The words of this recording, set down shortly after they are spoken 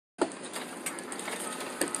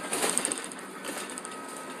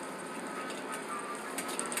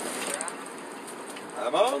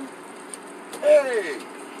Come on. Hey!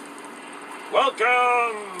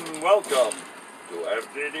 Welcome to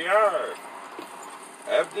FDDR.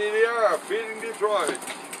 FDDR Feeding Detroit.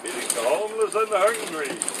 Feeding the homeless and the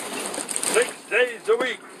hungry. 6 days a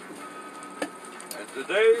week. And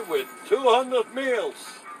today with 200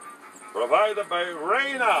 meals. Provided by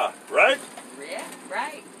Raina, right? Yeah,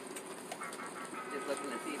 right. Just looking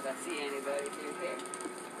to see if I see anybody through here.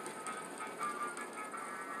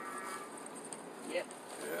 Yep.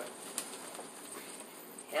 Yeah.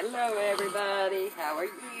 Hello, everybody. How are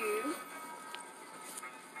you?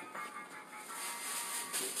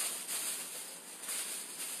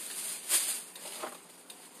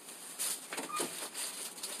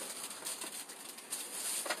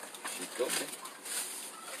 She's cooking.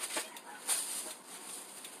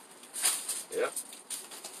 Yeah.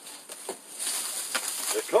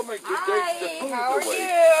 They're coming to take the food how are away. you?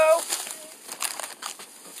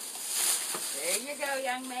 There you go,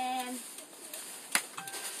 young man.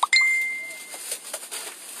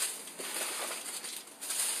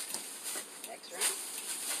 Next round.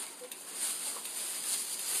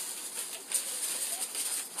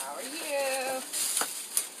 How are you?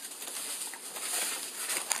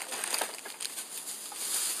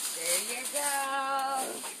 There you go.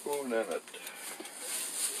 And spoon in it.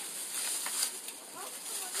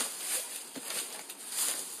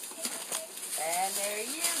 And there you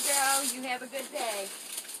go. You have a good day.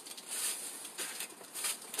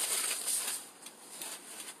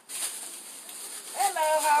 Hello,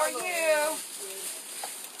 how are you?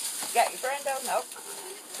 Got your friend though? Nope.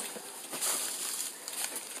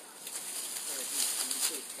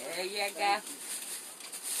 There you go.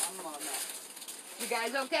 One more now. You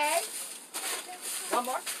guys okay? One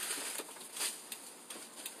more?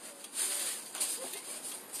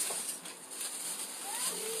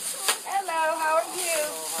 Hello, how are you?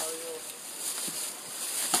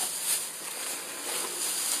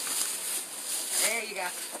 There you go.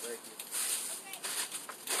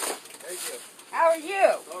 Thank you. How are you?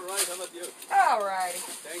 All right, how about you? All righty.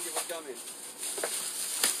 Thank you for coming.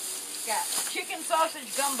 Got chicken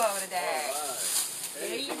sausage gumbo today. All right. There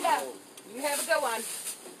you Anything go. goes. You have a good one.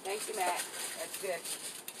 Thank you, Matt. That's good.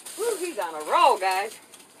 Woo, he's on a roll, guys.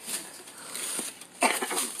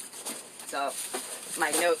 So,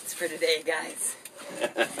 my notes for today, guys.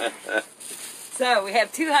 So, we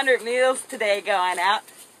have 200 meals today going out.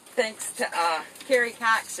 Thanks to Carrie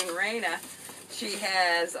Cox and Raina. She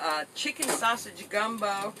has chicken sausage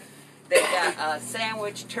gumbo. They got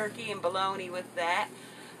sandwich turkey and bologna with that.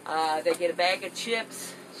 They get a bag of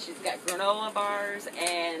chips. She's got granola bars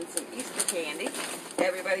and some Easter candy.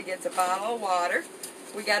 Everybody gets a bottle of water.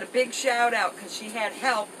 We got a big shout out because she had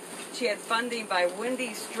help. She had funding by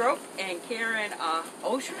Wendy Stroke and Karen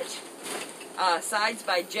Oshrich. Sides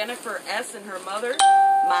by Jennifer S. and her mother,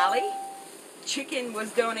 Molly. Chicken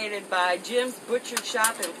was donated by Jim's Butcher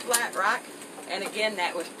Shop in Flat Rock. And again,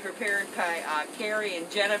 that was prepared by Carrie and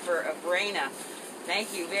Jennifer of Raina.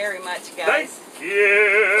 Thank you very much, guys. Thank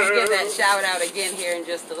you. We'll give that shout out again here in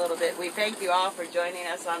just a little bit. We thank you all for joining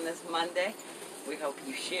us on this Monday. We hope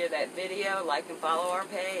you share that video, like and follow our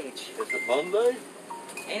page. Is it Monday?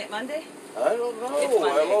 Ain't it Monday? I don't know. It's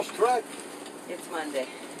Monday. I lost track. It's Monday.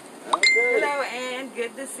 Okay. Hello, Ann.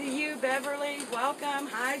 Good to see you, Beverly. Welcome.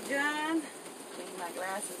 Hi, John. Taking my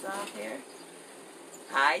glasses off here.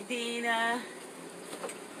 Hi, Dina.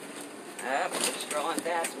 We're strolling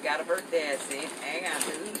fast. We got a birthday, I see. Hang on.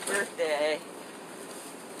 Whose birthday?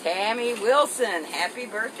 Tammy Wilson. Happy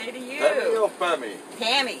birthday to you. Tammy or Pammy?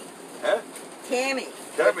 Tammy. Huh? Tammy.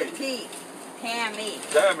 Tammy. With a T. Tammy.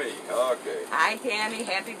 Tammy. Okay. Hi, Tammy.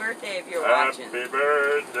 Happy birthday if you're watching. Happy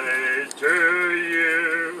birthday to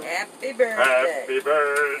you. Happy birthday. Happy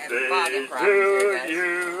birthday to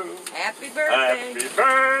you. Happy birthday. Happy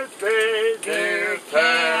birthday, dear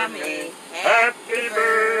Tammy. Happy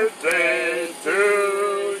birthday to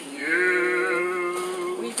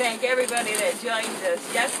you. We thank everybody that joined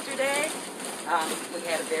us yesterday. We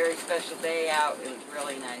had a very special day out. It was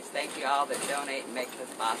really nice. Thank you all that donate and make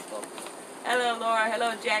this possible. Hello, Laura.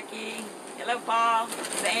 Hello, Jackie. Hello, Paul.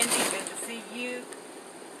 Sandy, good to see you.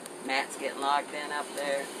 Matt's getting logged in up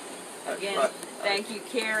there. Again, thank you,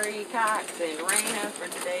 Carrie Cox and Raina, for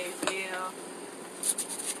today's meal.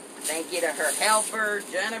 Thank you to her helper,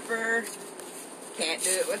 Jennifer. Can't do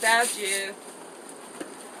it without you.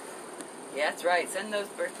 Yeah, that's right. Send those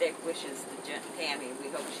birthday wishes to Tammy. We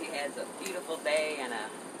hope she has a beautiful day and a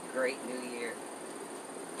great new year.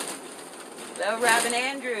 Hello, Robin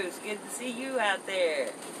Andrews. Good to see you out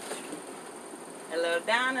there. Hello,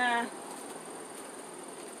 Donna.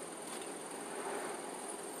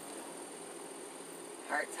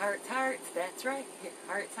 Hearts, hearts, hearts. That's right. Here.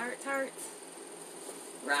 Hearts, hearts, hearts.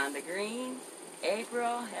 Rhonda Green.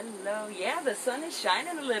 April. Hello. Yeah, the sun is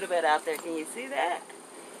shining a little bit out there. Can you see that?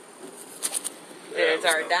 There's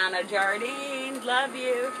our Donna Jardine. Love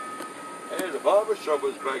you. Hey, the barber shop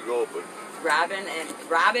was back open.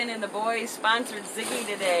 Robin and the boys sponsored Ziggy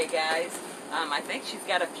today, guys. I think she's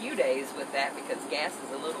got a few days with that because gas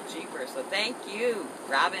is a little cheaper. So thank you,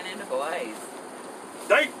 Robin and the boys.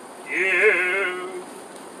 Thank you.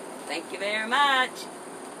 Thank you very much.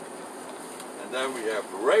 And then we have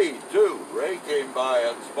Ray, too. Ray came by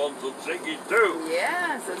and sponsored Ziggy, too.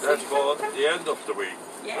 Yeah. So That's for the end of the week.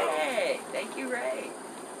 Yay. Thank you, Ray.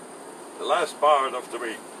 The last part of the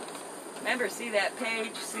week. Remember, see that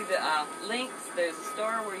page, see the links. There's a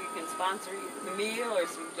store where you can sponsor a meal or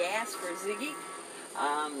some gas for Ziggy.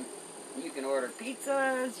 You can order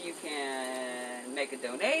pizzas. You can make a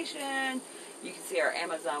donation. You can see our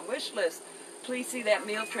Amazon wish list. Please see that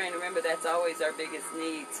meal train. Remember, that's always our biggest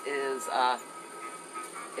needs is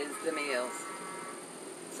the meals.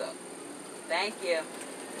 So, thank you.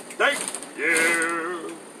 Thank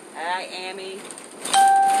you. Hi, Amy.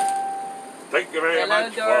 Thank you very Hello,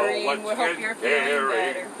 much Doreen. for We once hope again you're feeling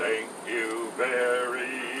caring. better. Thank you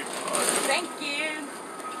very much. Thank you.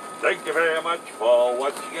 Thank you very much for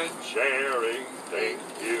watching and sharing. Thank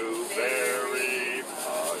you very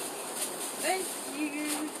much. Thank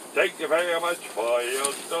you. Thank you very much for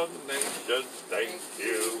your donations. Thank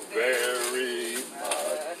you very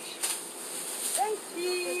much. Thank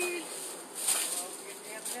you.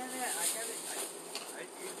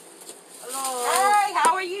 Hello. Hi,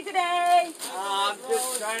 how are you today? I'm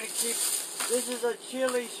just trying to keep. This is a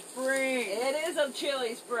chilly spring. It is a chilly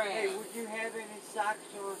Hey, spring. would you have any socks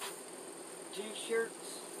or t-shirts?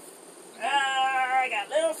 I got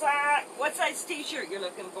little sock. What size t-shirt you're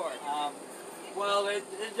looking for? Well, it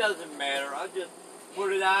doesn't matter. I'll just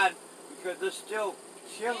put it on because it's still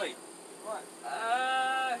chilly. What?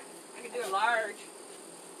 I can do a large.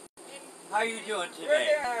 How you doing We're today?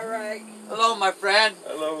 doing all right. Hello, my friend.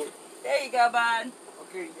 Hello. There you go, bud.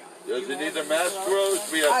 Okay. Does you it need have a mask, any Rose?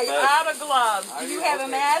 gloves? We have Are you masks. out of gloves? Are Do you you have a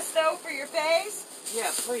okay? mask, though, for your face? Yeah,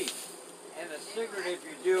 please. And a cigarette if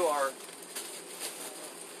you do, or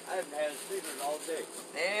I haven't had a cigarette all day.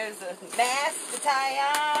 There's a mask to tie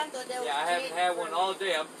on. Yeah, I haven't had one all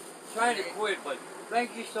day. I'm trying to quit, but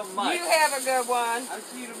thank you so much. You have a good one. I'll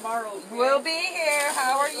see you tomorrow. Okay? We'll be here.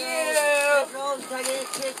 How are you?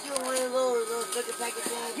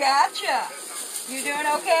 Gotcha. You doing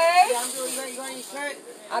okay? Yeah, I'm doing good. You want any shirt?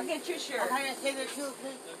 I'll get your shirt. I'll have a cigarette too,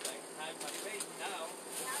 please.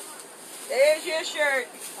 There's your shirt.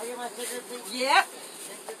 I'll get my cigarette, please. Yep.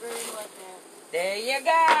 Thank you very much, man. There you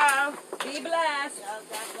go. Be blessed. God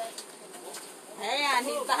bless you. Hang on,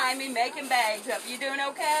 he's behind me making bags up. You doing okay? I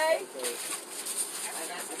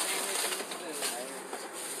got the sandwich and the spoon.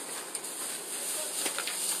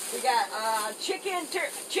 We got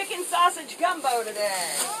chicken sausage gumbo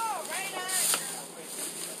today. Oh, right on.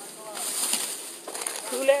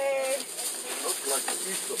 Kool-Aid. Looks like the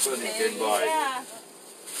Easter bunny There came you by. go.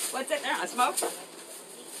 What's that now? A smoke?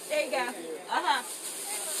 There you go. Uh-huh.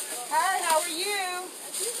 Hi, how are you?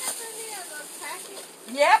 Do you have any of those packets?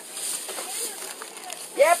 Yep.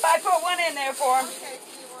 Yep, I put one in there for him. Okay,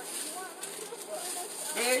 so you want one?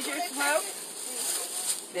 There's your smoke.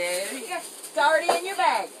 There you go. It's already in your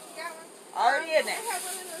bag. Got one? Already in I there. have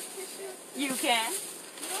one of those tissues. You can.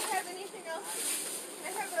 You don't have anything else?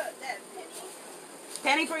 I have that penny.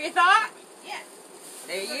 Penny for your thought? Yes.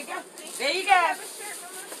 There you go. Thank There you Do go. have a shirt,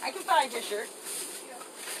 Mama? I can find your shirt.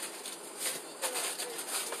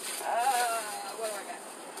 What do I got? I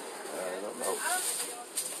don't know.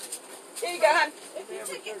 There you go, hon. If you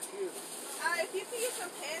could get some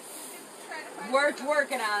pants, you could try to find We're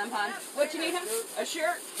working on them, hon. What you need, hon? A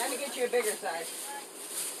shirt? Let me get you a bigger size.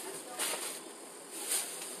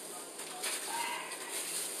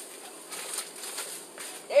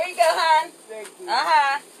 There you go, hon. Thank you.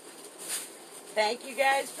 Uh-huh. Thank you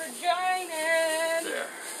guys for joining. There.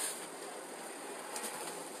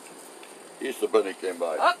 Easter bunny came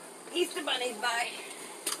by. Oh, Easter Bunny's by. Hey,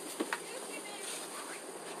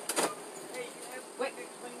 you have Wait.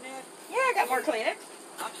 Kleenex? Yeah, I got more Kleenex.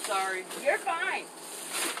 I'm sorry. You're fine.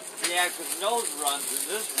 Yeah, 'cause nose runs in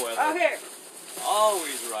this weather. Oh, here.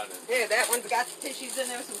 Always running. Here, that one's got the tissues in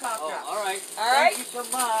there with some cough Oh, drops. all right. All right. Thank you so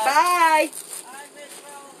much. Bye. I bet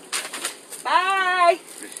well. Bye.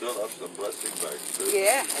 We still have some blessing bags, too.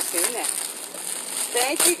 Yeah, I've seen that.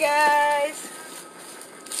 Thank you, guys.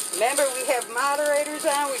 Remember, we have moderators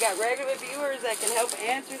on. We got regular viewers that can help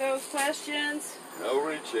answer those questions. No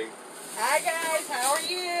reaching. Hi guys, how are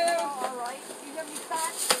you? All right. Do you have any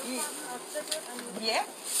facts or Ye- something? A cigarette? I mean, Yep.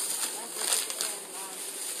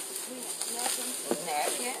 napkin.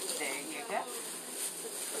 Napkin. There you go.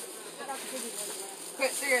 What else did you like?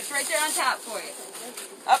 Put cigarettes right there on top for you.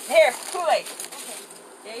 Up here, Kool-Aid. Okay.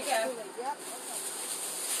 There you go. Yep.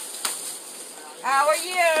 How are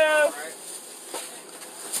you?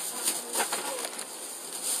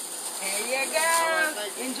 There you go.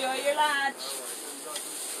 Enjoy your lunch.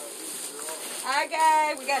 Hi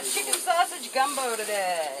guys, we got chicken sausage gumbo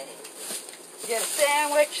today. Get a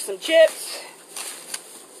sandwich, some chips,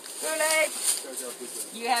 Kool-Aid.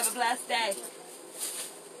 You have a blessed day.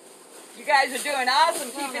 You guys are doing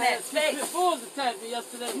awesome keeping it safe. Fools attacked me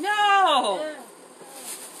yesterday. No! Yeah.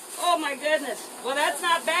 Oh my goodness. Well, that's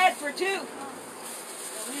not bad for two.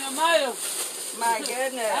 Me and Maya. My I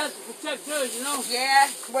goodness. have to protect her, you know. Yeah.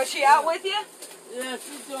 Was she out with you? Yeah,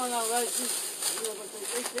 she's doing all right.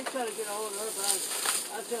 But they try to get a hold of her, but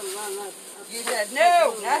I tell them I'm not. You said,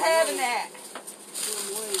 no, not having that.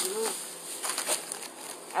 Doing ways, you know.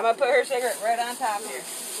 I'm going to put her cigarette right on top here.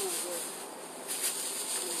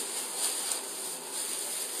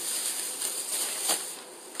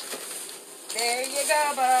 There you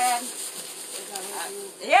go, bud.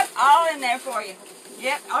 Yep, all in there for you.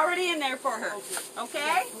 Yep, already in there for her.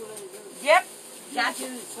 Okay? Yep. Gotcha.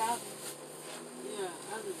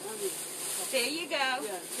 There you go.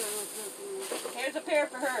 Here's a pair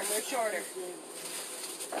for her. They're shorter.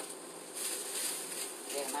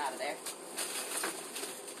 Get them out of there.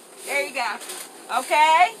 There you go.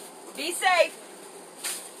 Okay? Be safe.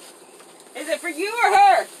 Is it for you or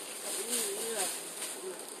her?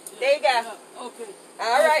 There you go. Okay.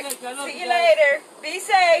 All right. See you later. Be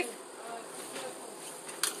safe.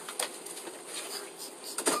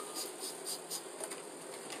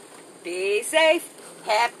 Be safe.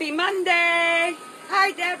 Happy Monday.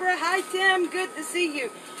 Hi, Deborah. Hi, Tim. Good to see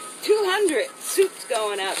you. 200 soups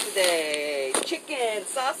going out today. Chicken,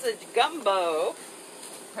 sausage, gumbo.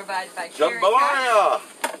 Provided by Sherry Jambalaya.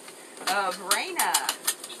 of Raina.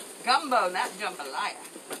 Gumbo, not jambalaya.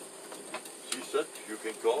 She said you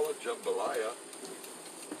can call it jambalaya.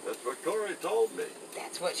 That's what Corey told me.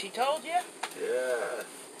 That's what she told you? Yeah.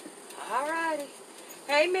 All righty.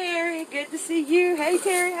 Hey, Mary. Good to see you. Hey,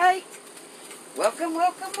 Terry Haight. Welcome,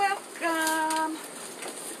 welcome, welcome.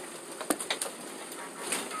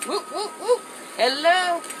 Whoop, whoop, whoop.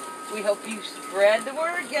 Hello. We hope you spread the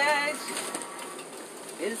word, guys.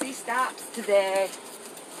 Busy stops today.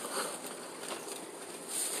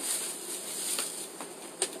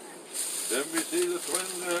 Didn't we see the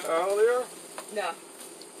twins earlier? No.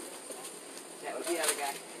 That was the other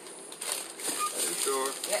guy. Are you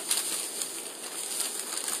sure? Yep.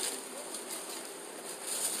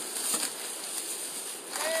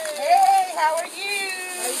 Hey, how are you?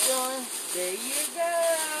 How you doing? There you go.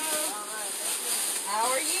 How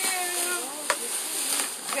are you?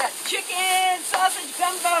 We got chicken, sausage,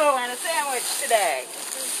 gumbo, and a sandwich today.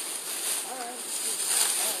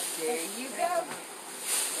 There you go.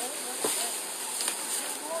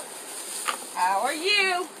 How are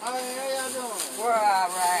you? How y'all doing? We're all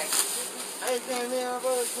right. Hey, can you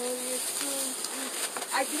get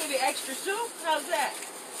soup? I can give you extra soup. How's that?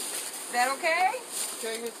 Is that okay?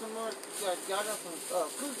 Can you get some more? Y'all got some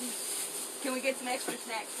cookies? Can we get some extra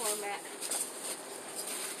snacks for him, Matt?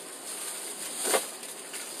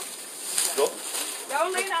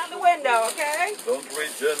 Don't lean out the window, okay? Don't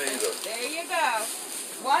reach in either. There you go.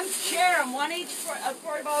 Share them, one each for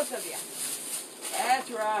both of you. That's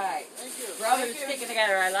right. Thank you. Brothers Thank you. sticking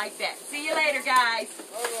together. I like that. See you later, guys.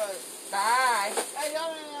 All right. Bye. Hey,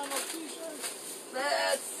 y'all ain't got no t-shirts?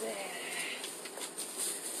 Let's see.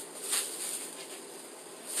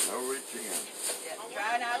 No reaching in. Yeah,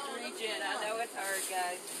 try not to reach in. I know it's hard,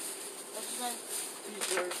 guys. What's your name?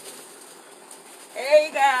 T-shirt. There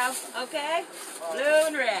you go. Okay? Blue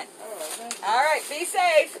and red. All right, thank you. All right, be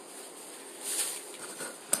safe.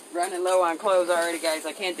 Running low on clothes already, guys.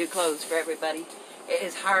 I can't do clothes for everybody. It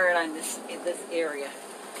is hard on in this area.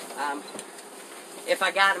 If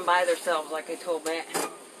I got them by themselves, like I told Matt,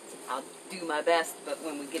 I'll do my best. But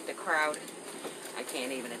when we get the crowd, I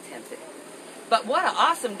can't even attempt it. But what an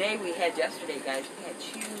awesome day we had yesterday, guys. We had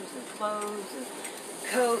shoes and clothes and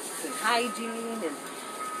coats and hygiene and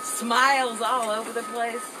smiles all over the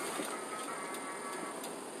place.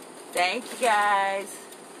 Thank you, guys.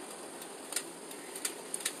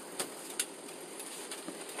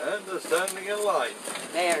 And they're standing in line.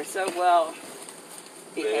 They are so well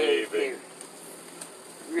behaved Behaving. here.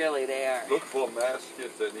 Really, they are. Look for a mask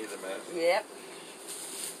if they need a mask. Yep.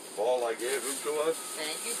 Paula gave them to us.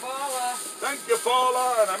 Thank you, Paula. Thank you,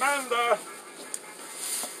 Paula and Amanda.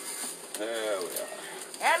 we are.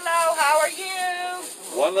 Hello, how are you?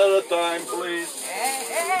 One at a time, please.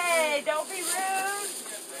 Hey, don't be rude.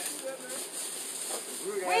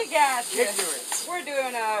 We got you. We're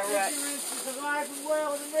doing all right. Ignorance is alive and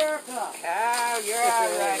well in America. Oh, you're all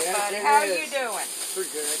right, Yes, buddy. it How are is. you doing?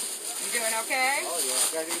 Pretty good. You doing okay? Oh,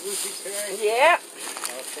 yeah. Got any Lucy today? Yep.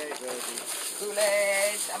 Okay, baby.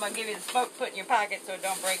 Kool-Aid. I'm going to give you the smoke put in your pocket so it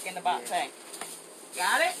don't break in the box thing.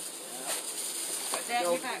 Got it? Put that in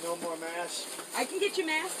your pocket. No more masks? I can get you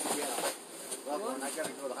mask. Yeah. Love one. I got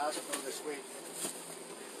to go to the hospital this week.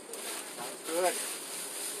 Sounds good.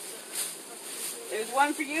 There's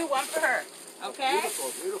one for you, one for her. Okay?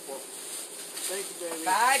 Beautiful, beautiful. Thank you, baby.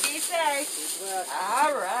 Bye, be safe. Be blessed.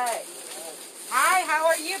 All right. Hi, how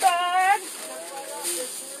are you, bud?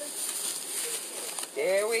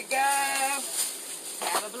 There we go.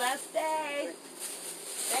 Have a blessed day.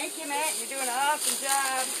 Thank you, Matt. You're doing an awesome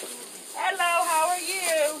job. Hello, how are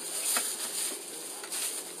you?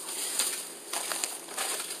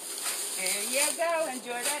 There you go.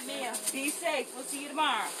 Enjoy that meal. Be safe. We'll see you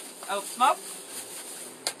tomorrow. Oh, smoke?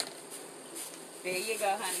 There you go,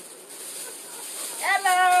 honey.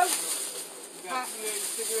 Hello.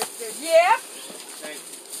 Yep.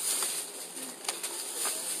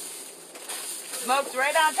 Smoke's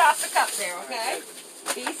right on top of the cup there, okay?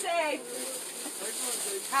 Be safe.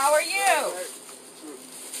 How are you?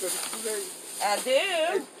 I do.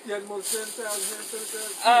 You had more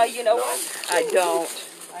 10,000 You know what? I don't.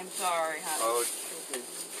 I'm sorry, honey. Oh,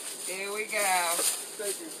 There we go.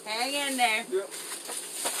 Thank you. Hang in there. Yep.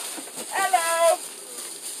 Hello.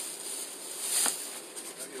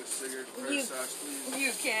 I get a cigarette, You- sauce, please.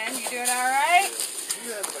 You can. You doing all right?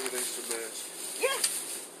 You have like an extra mask. Yeah.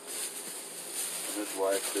 his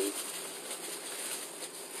wife too.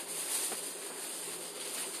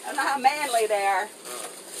 I don't know how manly they are.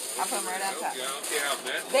 I'll put them right on top.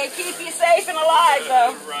 Yeah, They keep you safe and alive,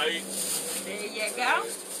 though. Right. There you go.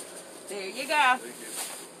 There you go.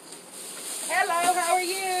 Hello, how are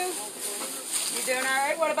you? You doing all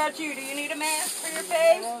right? What about you? Do you need a mask for your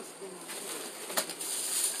face?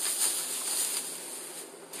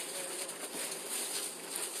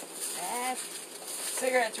 Mask.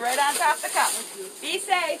 Cigarettes right on top of the cup. Be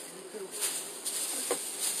safe.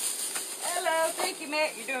 Hello, thank you,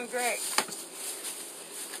 Matt. You're doing great.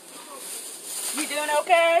 You doing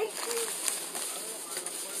okay?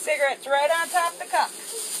 Cigarettes right on top of the cup.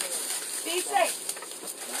 Be safe.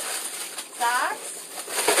 Socks.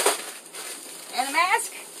 And a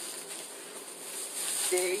mask.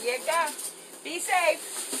 There you go. Be safe.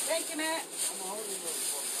 Thank you, Matt.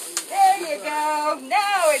 There you go.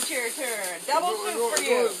 Now it's your turn. Double soup for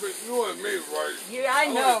you. You want me, right? Yeah, I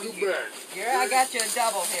know want you. back. Here, I got you a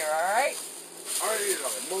double here, all right? I eat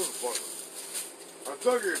like a motherfucker. I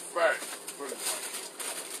took it fat.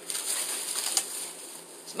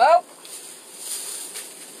 Smoke.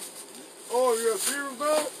 Oh, you got cereal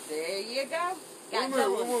now? There you go. Wait a Got minute,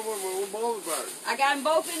 double. what ball's back? I got them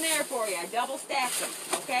both in there for you. I double stacked them.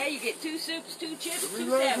 Okay? You get 2 soups, 2 chips, 2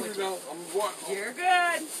 sandwiches. I'm what? You're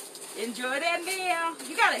good. Enjoy that meal.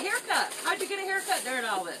 You got a haircut. How'd you get a haircut during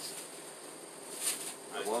all this?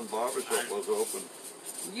 One barbershop was open.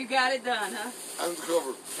 You got it done, huh?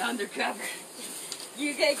 Undercover. Undercover.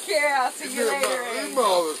 You take care. I'll see you later. Leave me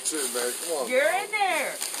all this shit, man. Come on. You're in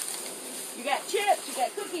there. You got chips, you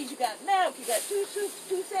got cookies, you got milk, you got 2 soups,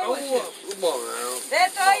 2 sandwiches. Come on now.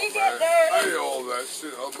 That's all you get, I Dirty. ate all that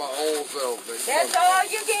shit on my own self, man. That's all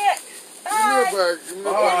you get. Give me Bye. the bag. Give me the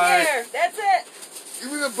In bag. there. That's it.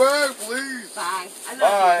 Give me the bag, please. Bye. I love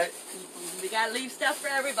Bye. you. We gotta leave stuff for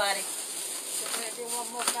everybody.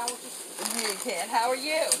 You can. How are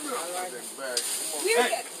you? Give me that bag. Come on. You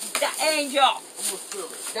Hey. the angel. I'm gonna fill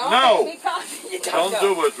it. Don't No. make me coffee. You Don't go.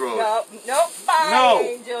 do it, Rose. No, nope. Bye, No.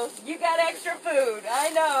 Angel. You got extra food. I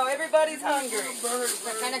know. Everybody's hungry.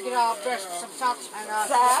 Can I get all fresh some socks and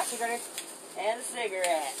Socks. cigarettes? And a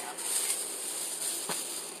cigarette.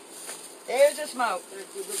 There's the smoke.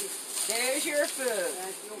 There's your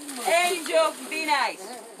food. Angel, be nice.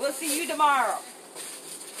 We'll see you tomorrow.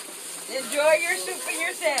 Enjoy your soup and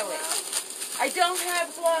your sandwich. I don't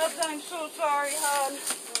have gloves. I'm so sorry, hon.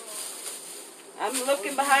 I'm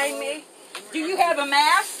looking behind me. Do you have a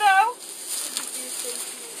mask, though?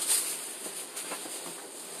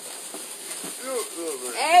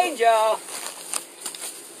 Angel.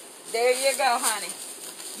 There you go, honey.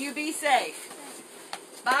 You be safe.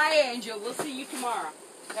 Bye, Angel. We'll see you tomorrow.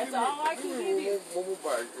 That's all I can give you. One more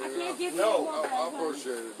bag. I can't give you No. one more bag, I honey.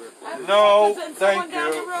 appreciate it, man. No, Because then thank someone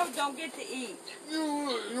down you. the road don't get to eat.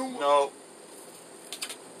 You No.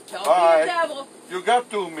 Don't Bye. be a devil. You got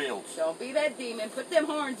 2 meals. Don't be that demon. Put them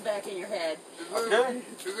horns back in your head. Okay?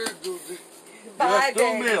 Bye, Just 2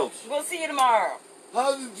 baby. meals. We'll see you tomorrow.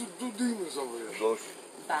 How did you do demons over here? Close.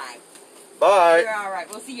 Bye. Bye. You're all right.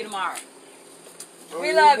 We'll see you tomorrow. Oh,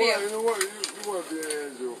 We love you. You know what? You want to be an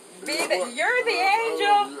angel. Be You know the- what? you're the I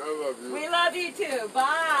angel. love you. We love you too.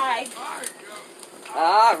 Bye. Bye.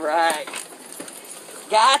 All right.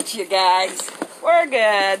 Gotcha, guys. We're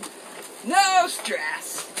good. No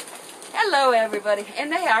stress. Hello, everybody.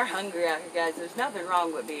 And they are hungry out here, guys. There's nothing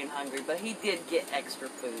wrong with being hungry, but he did get extra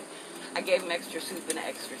food. I gave him extra soup and an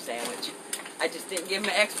extra sandwich. I just didn't give him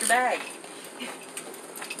an extra bag.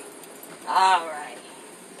 All right.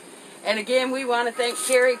 And again, we want to thank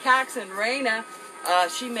Carrie Cox and Raina.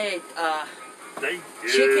 She made Thank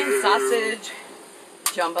you. chicken sausage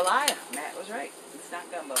jambalaya. Matt was right. It's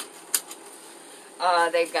not gumbo.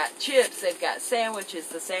 They've got chips. They've got sandwiches.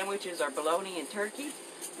 The sandwiches are bologna and turkey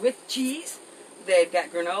with cheese. They've got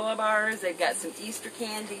granola bars. They've got some Easter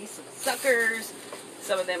candy, some suckers,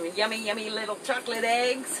 some of them yummy, yummy little chocolate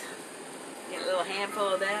eggs. Get a little handful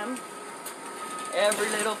of them. Every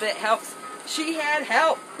little bit helps. She had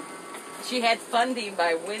help. She had funding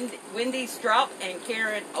by Wendy Straup and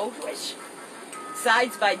Karen Oldwish.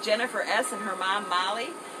 Sides by Jennifer S. and her mom, Molly.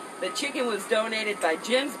 The chicken was donated by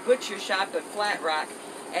Jim's Butcher Shop at Flat Rock.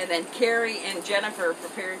 And then Carrie and Jennifer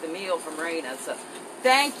prepared the meal from Raina. So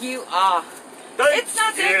thank you. It's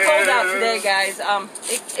not that cold out today, guys.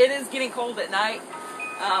 It is getting cold at night.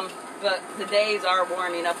 But the days are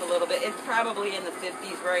warming up a little bit. It's probably in the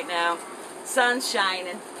 50s right now. Sun's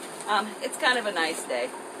shining. It's kind of a nice day.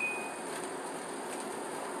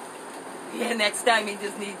 Yeah, next time he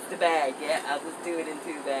just needs the bag. Yeah, I'll just do it in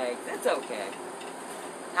 2 bags. That's okay.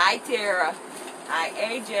 Hi, Tara. Hi,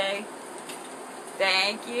 AJ.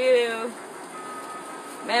 Thank you.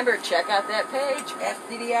 Remember, check out that page,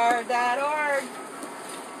 FDDR.org.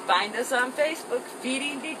 Find us on Facebook,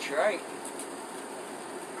 Feeding Detroit.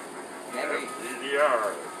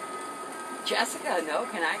 FDDR. Jessica, no,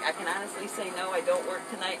 I can honestly say no, I don't work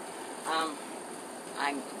tonight.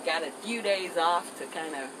 I've got a few days off to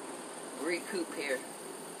kind of recoup here.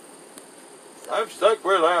 So, I'm stuck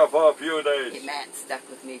with her for a few days. Matt's stuck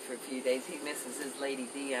with me for a few days. He misses his Lady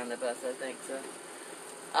D on the bus, I think, so.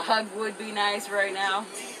 A hug would be nice right now.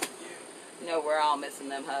 You know, we're all missing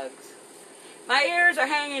them hugs. My ears are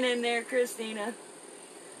hanging in there, Christina.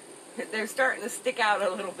 They're starting to stick out a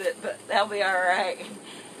little bit, but they'll be all right.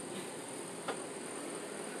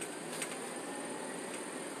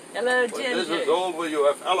 Hello, Ginger. When this is over, you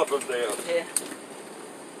have elephant there. Yeah.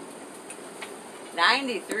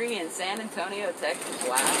 93 in San Antonio, Texas.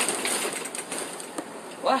 Wow.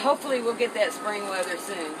 Well, hopefully we'll get that spring weather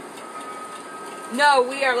soon. No,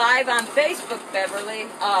 we are live on Facebook, Beverly.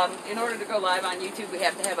 In order to go live on YouTube, we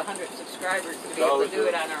have to have 100 subscribers to be able to do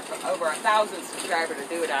it on our, over 1,000 subscribers to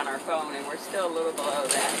do it on our phone, and we're still a little below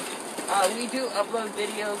that. We do upload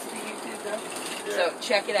videos to YouTube, though, so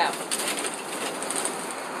check it out.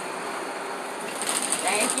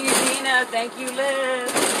 Thank you, Dina. Thank you,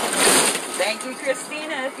 Liz. Thank you,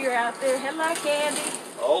 Christina, if you're out there. Hello, Candy.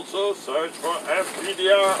 Also, search for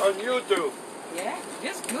FDDR on YouTube. Yeah,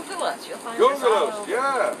 just Google us. You'll find us all Google us, over.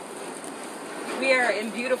 yeah. We are in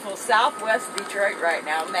beautiful Southwest Detroit right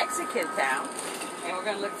now, Mexican town, and we're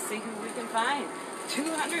going to look to see who we can find.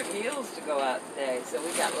 200 meals to go out today, so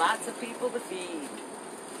we got lots of people to feed.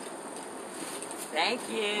 Thank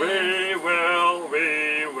you. We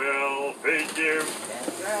will feed you.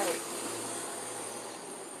 That's right.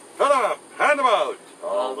 Cut up, hand them out.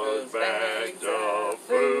 All those bags of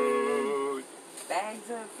food. Bags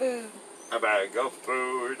of food. A bag of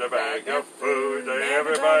food, a bag of food.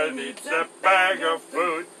 Everybody needs a bag of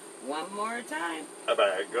food. One more time. A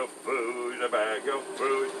bag of food, a bag of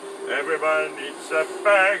food. Everybody needs a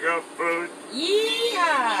bag of food.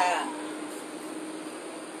 Yeehaw!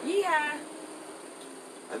 Yeehaw!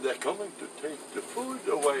 And they're coming to take the food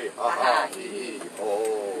away. Ha Ha, ha, hee, hee, hee. hee,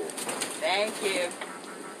 ho. Thank you.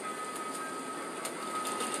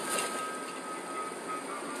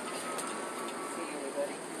 See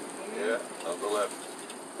everybody. Yeah, on the left.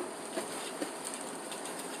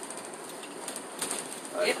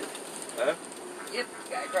 Yep. Huh? Yep,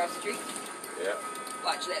 guy across the street. Yeah.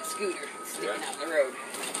 Watch that scooter sticking Yeah. out the road.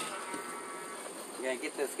 We're gonna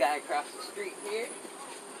get this guy across the street here.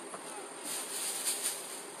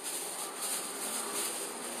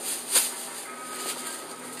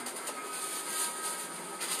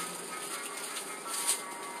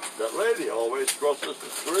 That lady always crosses the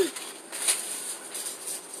street.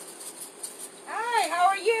 Hi, how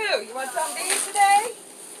are you? You want something to eat today?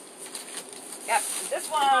 Yep, this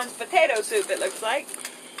one's potato soup, it looks like.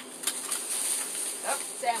 Oh,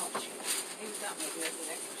 sandwich. Maybe something with this in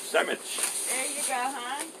there. Sandwich. There you go,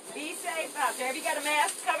 hon. Be safe Step out there. Have you got a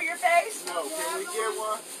mask to cover your face? No, can we get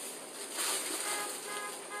one?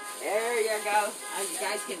 There you go. You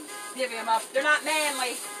guys can divvy them up. They're not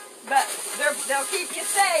manly, but they'll keep you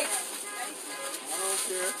safe. I don't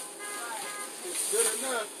care. It's good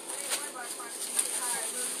enough.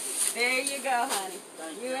 There you go, honey.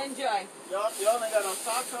 Thank You enjoy. Y'all ain't got no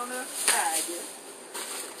socks on there? I do.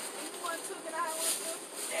 One, two, can I have one, too?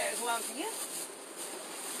 There's one for you.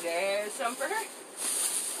 There's some for her. I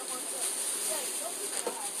want some. Hey, don't be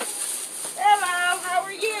shy. Hello, how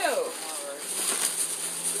are you?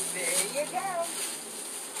 There you go.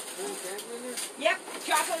 Yep,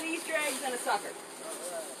 chocolate Easter eggs and a sucker.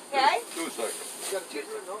 Okay? 2 seconds. You got a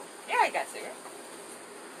ticket? No? Yeah, I got cigarette.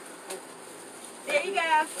 There you go.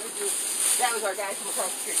 Thank you. That was our guy from across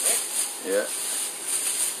the street, right? Yeah.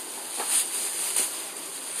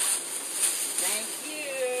 Thank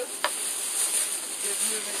you. Just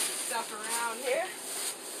moving some stuff around here.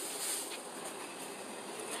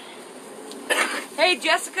 Hey,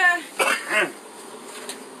 Jessica.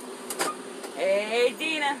 Hey,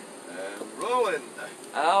 Dina. And rolling.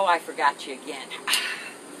 Oh, I forgot you again.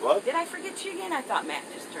 What? Did I forget you again? I thought Matt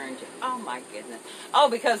just turned you. Oh, my goodness. Oh,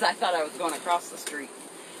 because I thought I was going across the street.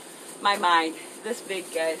 My mind, this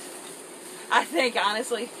big, guys. I think,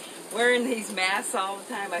 honestly, wearing these masks all the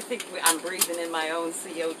time, I think I'm breathing in my own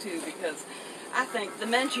CO2 because I think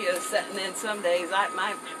dementia is setting in some days.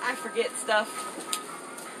 I forget stuff.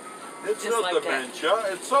 It's Just not like that. dementia,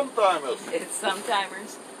 it's sometimers. It's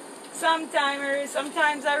sometimers. Sometimers.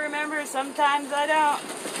 Sometimes I remember, sometimes I don't.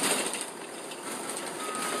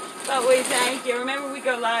 But we thank you. Remember, we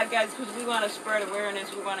go live, guys, because we want to spread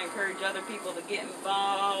awareness. We want to encourage other people to get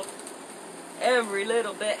involved. Every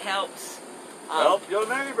little bit helps. Help your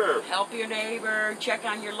neighbor. Help your neighbor. Check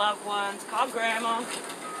on your loved ones. Call Grandma.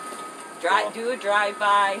 Do a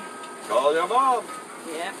drive-by. Call your mom.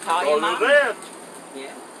 Yeah, Call call your mom. your dad.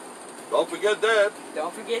 Yeah. Don't forget Dad.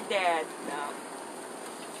 Don't forget Dad. No.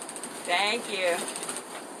 Thank you.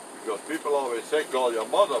 Because people always say call your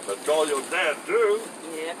mother, but call your dad too.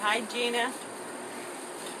 Yep. Hi, Gina.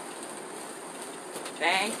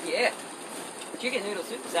 Thank you. Chicken noodle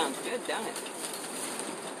soup sounds good, don't it?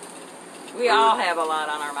 We all have a lot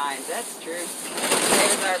on our minds. That's true.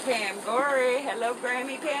 There's our Pam Gorey. Hello,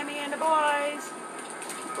 Grammy, Pammy, and the boys.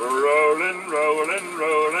 Rolling, rolling,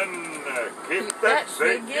 rolling. Keep that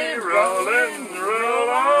sticky rolling, roll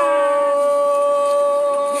on.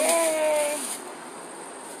 Yay!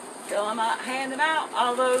 Fill them up, hand them out,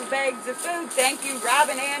 all those bags of food. Thank you,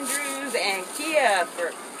 Robin Andrews and Kia,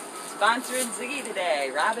 for sponsoring Ziggy today.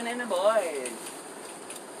 Robin and the boys.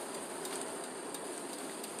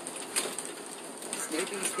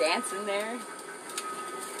 Snoopy's dancing there.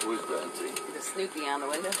 Who's dancing? There's Snoopy on the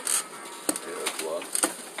window. Here's one.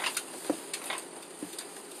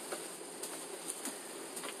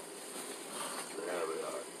 There we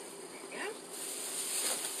are. Yeah.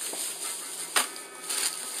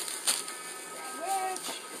 Sandwich.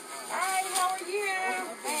 Hi, how are you?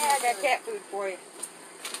 Hey, I got cat food for you.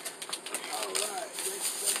 All right. Thanks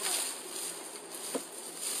so much.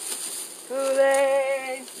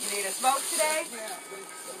 Kool-Aid. You need a smoke today? Yeah,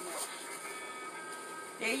 thanks so much.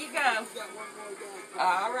 There you go. Got one more down.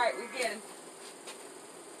 All right, we get him.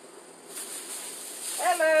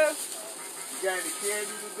 Hello. You got any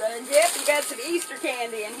candy today? Yep, you got some Easter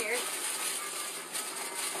candy in here.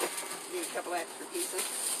 Need a couple extra pieces.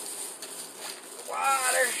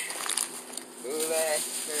 Water. Kool-Aid.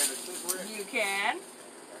 And a cigarette? You can.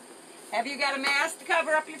 Have you got a mask to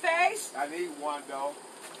cover up your face? I need one, though.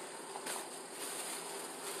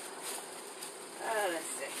 Let's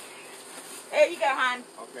see. There you go, hon.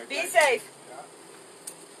 Okay. Be thank safe.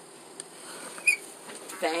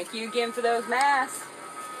 you. Thank you again for those masks.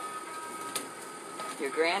 Your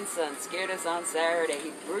grandson scared us on Saturday.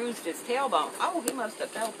 He bruised his tailbone. Oh, he must have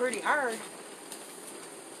fell pretty hard.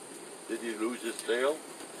 Did he lose his tail?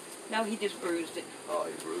 No, he just bruised it. Oh,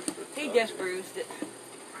 he bruised it. He Okay. just bruised it.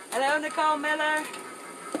 Hello, Nicole Miller.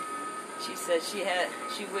 She says she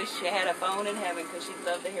wished she had a phone in heaven because she'd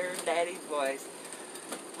love to hear her daddy's voice.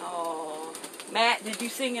 Oh, Matt, did you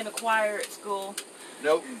sing in a choir at school?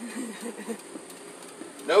 Nope.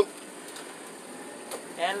 Nope.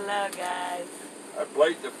 Hello, guys. I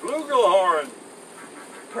played the flugelhorn.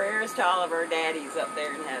 Prayers to all of our daddies up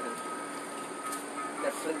there in heaven.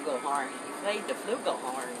 The flugelhorn. He played the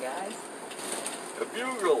flugelhorn, guys. A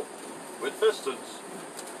bugle with pistons.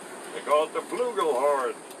 They call it the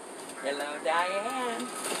flugelhorn. Hello, Diane.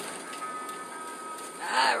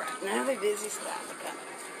 All right, another busy stop coming.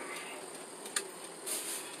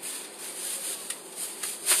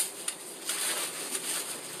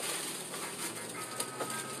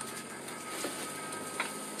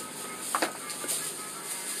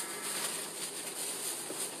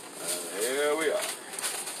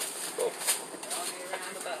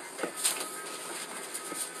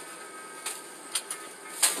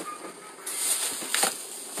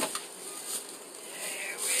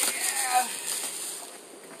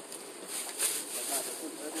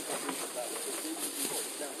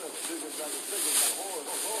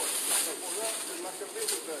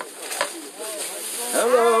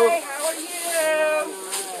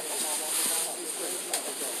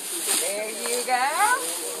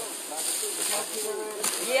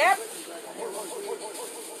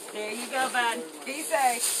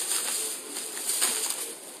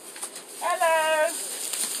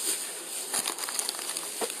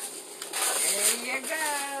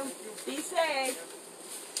 safe.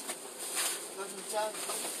 Doesn't sound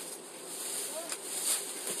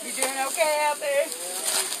You doing okay out there?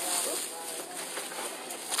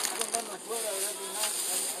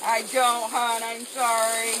 I don't, hon. I'm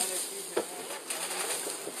sorry.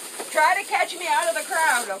 Try to catch me out of the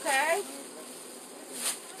crowd, okay?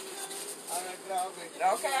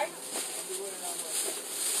 Okay.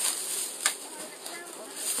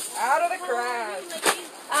 Out of the crowd.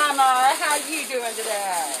 I'm alright. How you doing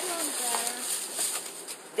today?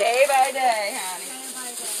 Day by day, honey.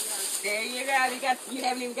 There you go. You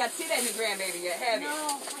haven't even got to see that new grandbaby yet, have you? No,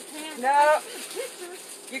 I can't. No. Pictures.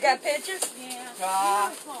 You got pictures? Yeah.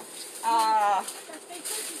 Beautiful. They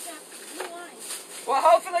said you got blue eyes. Well,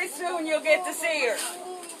 hopefully soon you'll get to see her.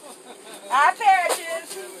 Eye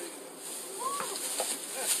patches.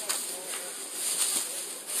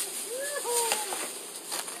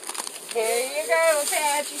 Here you go,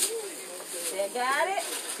 patches. You got it?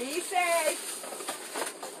 Be safe.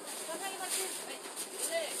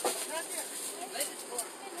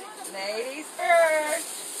 Ladies first.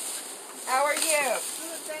 How are you?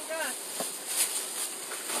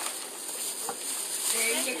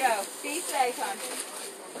 There you go. Be safe, honey.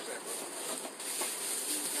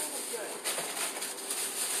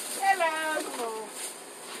 Hello.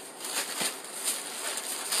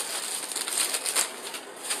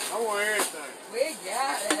 I want everything. We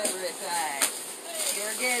got everything.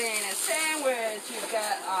 You're getting a sandwich. You've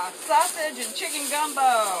got sausage and chicken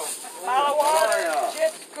gumbo. Bottle of water,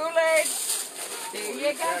 chips, Kool-Aid. There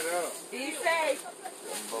you go. Be safe.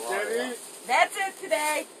 Is that it? That's it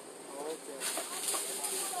today. Okay.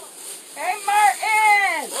 Hey,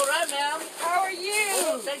 Martin. All right, ma'am. How are you?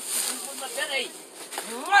 Oh, thanks for my penny.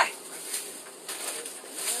 Mwah.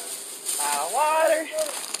 Bottle of water.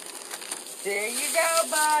 There you go,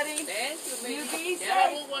 buddy. Thank you, You baby. be Now I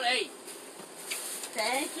safe. want 1-8.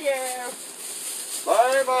 Thank you.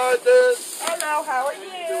 Bye, Martin. Hello, how are You you?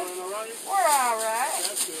 doing all right? We're all right.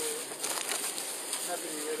 That's good. Happy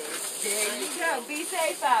to hear that. There you go. Be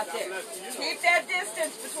safe out God there. bless you. You know. Keep that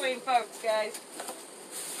distance between folks, guys.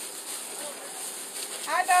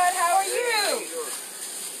 Hi, bud. How are you?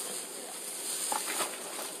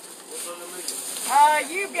 What's on the menu?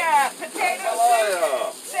 You got potato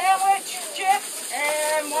soup, sandwich, chips,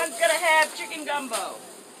 and one's gonna have chicken gumbo.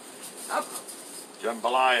 Oh,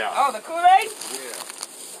 Jambalaya. oh, the Kool-Aid? Yeah.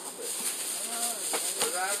 No.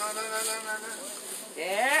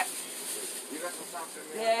 Yeah, You got some sauce in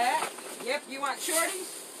there? yeah. Yep, you want shorties?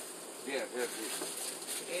 Yeah, please.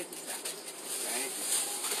 Here's the sauce. Thank you.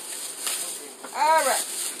 All right.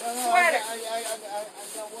 Sweater. I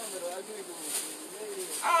got one, but I'll give it to the lady.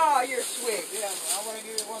 Oh, you're sweet. Yeah, I want to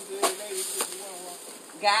give it one to the lady if you want one.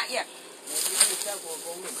 Got ya. Give me a sample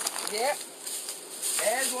for me. Yep.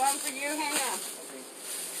 There's one for you. Hang on. Okay.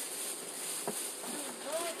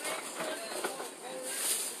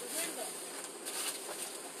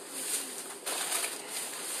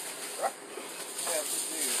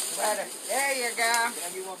 Sweater. There you go. Can I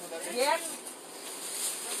get one for that? Yep.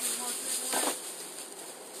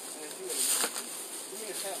 Give me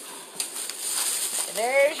a sample.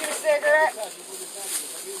 There's your cigarette.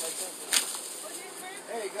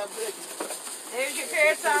 Hey, God bless you. There's your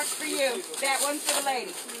pair of socks for you. That one's for the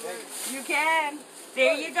lady. You can.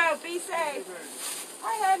 There you go. Be safe.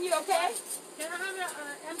 Hi, hon. You okay? Can I have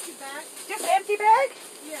an empty bag? Just empty bag?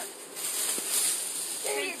 Yeah.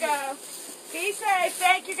 There you go. Be safe.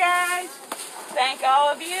 Thank you, guys. Thank all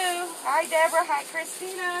of you. Hi, Deborah. Hi,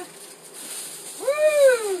 Christina.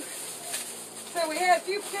 Woo! So we had a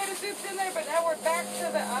few potato soups in there, but now we're back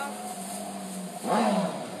to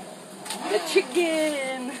the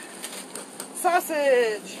chicken,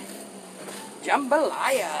 sausage,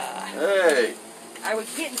 jambalaya. Hey. I was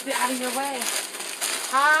getting out of your way.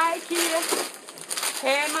 Hi, Kia.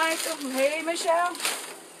 Hey, Michael. Hey, Michelle.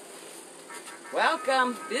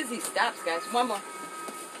 Welcome. Busy stops, guys. One more.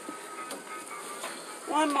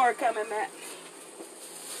 One more coming, Matt.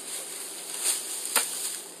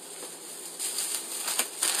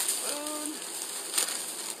 Spoon.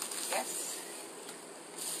 Yes.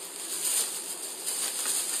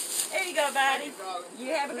 There you go, buddy.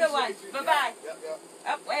 You have a good one. Bye-bye. Yep.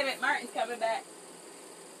 Oh, wait a minute. Martin's coming back.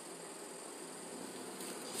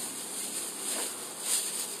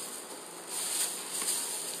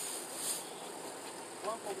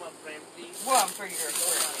 One for my friend, please. One for your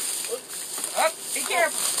friend. Oh, be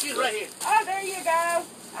careful. She's right here. Oh, there you go.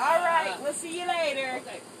 All right. We'll see you later.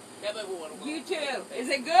 Okay. Have a good one. You too. Is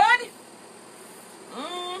it good?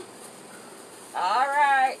 All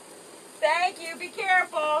right. Thank you. Be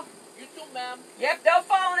careful. You too, ma'am. Yep, don't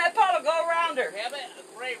fall in that puddle. Go around her. Have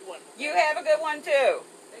a great one. You have a good one too.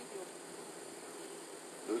 Thank you.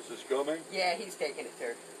 coming? Yeah, he's taking it to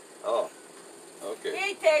her. Oh, okay.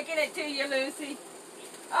 He's taking it to you, Lucy.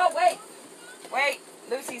 Oh, wait. Wait.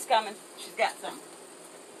 Lucy's coming. She's got some.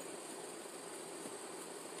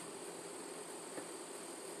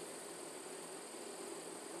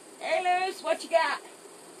 Hey, Luce, what you got?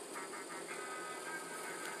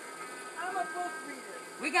 I'm a book reader,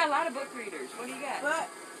 We got a lot of book readers. What do you got? but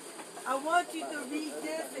I want you to read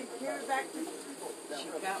this and carry back to school.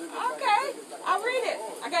 Okay, I'll read it.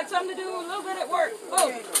 I got something to do a little bit at work.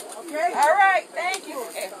 Boom. Okay? All right, thank you.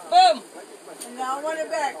 Okay, boom. And now I want it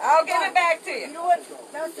back. I'll give it back to You you. know what?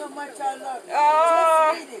 That's how much I love you.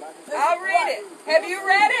 Oh, Just read it. I'll read it. Have you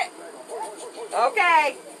read it?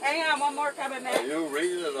 Okay. Hang on, one more coming Are back. you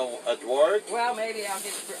reading it at work? Well, maybe I'll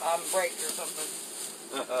get on break or something.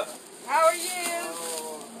 How are you?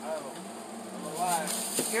 I'm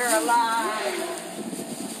alive. You're alive.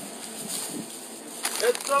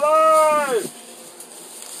 It's alive!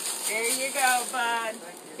 There you go, bud.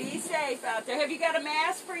 Be safe out there. Have you got a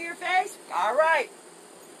mask for your face? All right.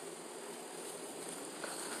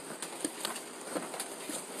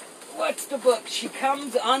 What's the book? She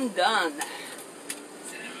Comes Undone.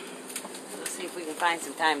 Let's see if we can find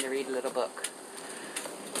some time to read a little book.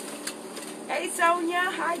 Hey, Sonia.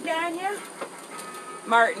 Hi, Dania.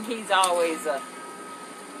 Martin, he's always a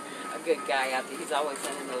good guy out there. He's always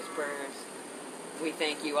sending those prayers. We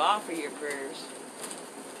thank you all for your prayers.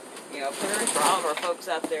 You know, prayers for all of our folks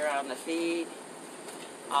out there on the feed.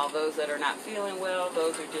 All those that are not feeling well.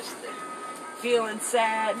 Those are just feeling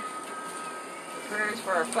sad. Prayers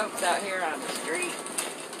for our folks out here on the street.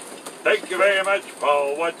 Thank you very much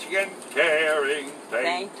for watching and caring.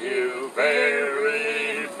 Thank you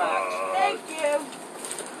very much. Thank you.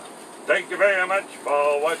 Thank you very much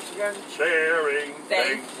for watching and sharing.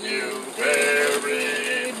 Thank you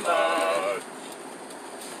very much.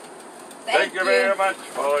 Thank you very much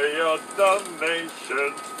for your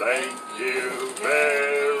donations. Thank you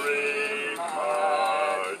very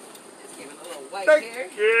much. Just give it a little wipe here.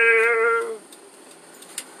 Thank you.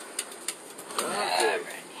 Okay,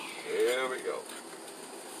 here we go.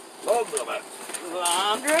 Laundromat.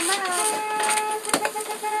 Laundromat.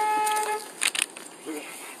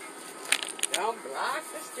 Don't block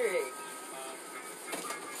the street.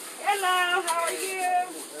 Hello, how are you?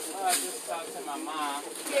 Well, I just talked to my mom.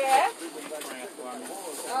 Yeah. She's praying for me.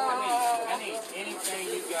 Oh. I need anything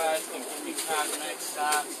you guys can give me, cosmetic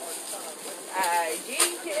socks,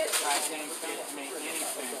 Hygiene kit. hygiene kit, me,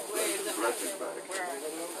 anything. Plastic bag.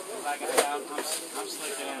 Like I said, I'm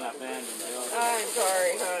sleeping in an abandoned building. I'm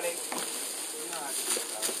sorry, honey.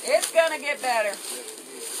 It's gonna get better.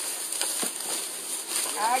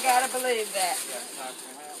 I gotta believe that. You guys talk to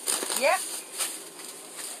her? Yep.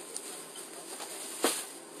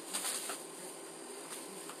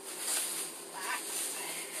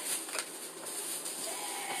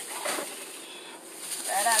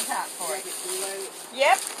 Right on top for you.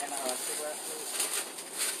 Yep. And cigarette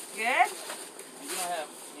please. Good. And you don't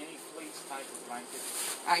have any fleece type of blanket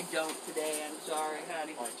I don't today. I'm sorry,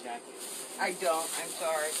 honey. or jacket? I don't. I'm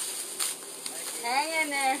sorry. Hang in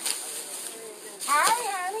there. Hi,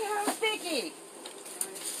 honey. How's Vicky?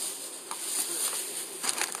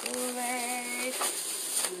 Kool-Aid.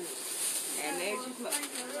 And there's your smoke.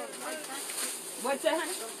 What's that,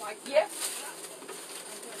 honey? Yep.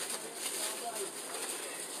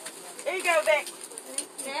 There you go, Vic.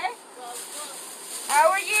 Yeah? How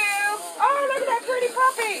are you? Oh, look at that pretty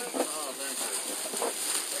puppy.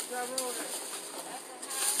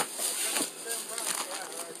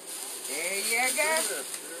 There you go.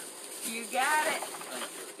 You got it.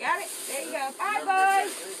 Got it? There you go. Bye,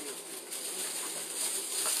 bud.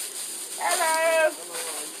 Hello.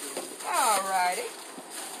 Alrighty.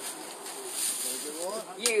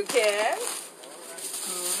 You can.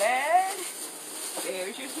 Kool-Aid.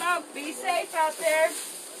 There's your smoke. Be safe out there.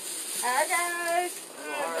 Hi, guys.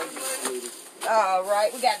 All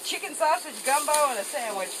right, we got chicken sausage gumbo and a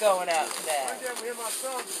sandwich going out today.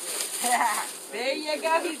 There you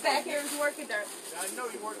go. He's back here. He's working there. I know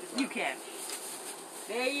you're working. You can.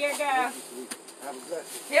 There you go. Have a good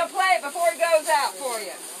He'll play it before he goes out for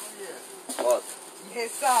you. What?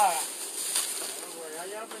 His song. How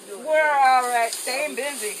y'all been doing? We're all right. Staying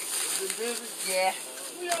busy. You been busy? Yeah.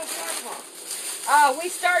 Where y'all from? We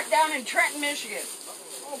start down in Trenton, Michigan.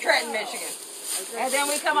 Trenton, Michigan. And then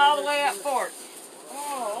we come all the way up Fort.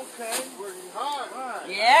 Oh, okay. Working hard.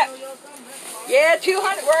 Yep. Yeah,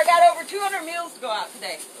 200. I got over 200 meals to go out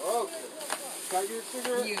today. Okay. Can I get a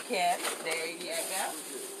cigarette? You can. There you go. Yeah,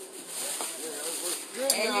 good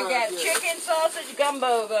And now you got right there. chicken sausage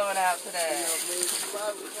gumbo going out today. Yeah, maybe 5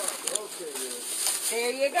 o'clock. Okay, yeah.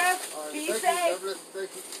 There you go. All right, Be thank you. safe. God bless you.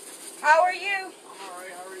 Thank you. How are you? I'm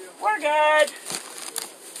alright, how are you? We're good.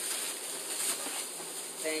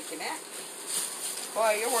 Thank you, Matt.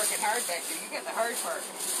 Boy, you're working hard back there. You get the hard part.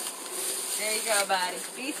 There you go, buddy.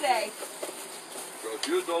 Be safe. Because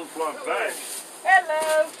you don't flunk back.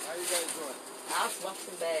 Hello. How you guys doing? I'll fluff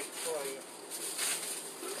some bags for you.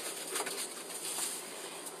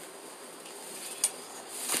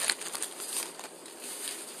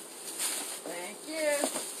 Thank you.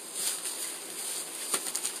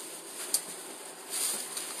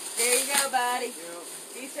 There you go, buddy.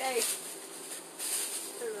 Be safe.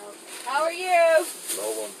 How are you? No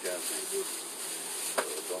one can.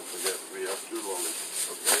 Don't forget, we have 2 lollies,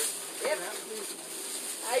 okay? Yep.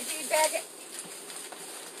 ID packet.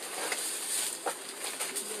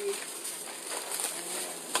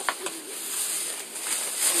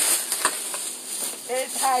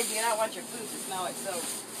 It's hygiene. I don't want your food to smell like soap.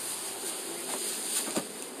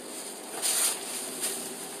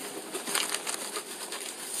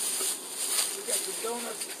 You got the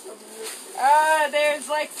donuts or something here? There's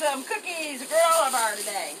like some cookies, a granola bar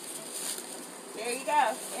today. There you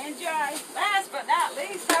go. Enjoy. Last but not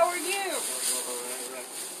least, how are you?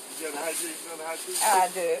 You got hygiene, I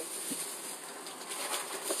do.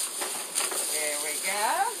 There we go.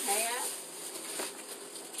 Hang on.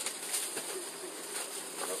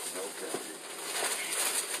 No candy.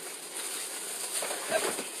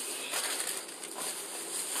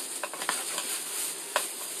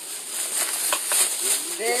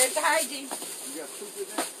 There's the hygiene. You got soup in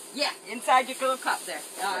there? Yeah, inside your little cup there.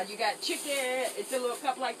 You got chicken. It's a little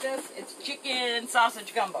cup like this. It's chicken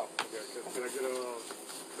sausage gumbo. Yeah, can I get a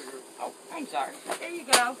cigarette? Oh, I'm sorry. There you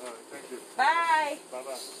go. Alright, thank you. Bye.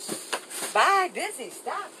 Bye-bye. Bye. Busy.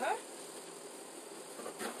 Stop, huh?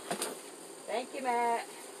 Thank you, Matt.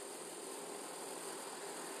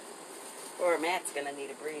 Poor Matt's going to need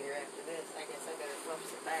a breather after this. I guess I better fluff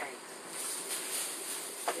some bags.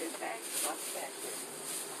 There's bags fluff back there.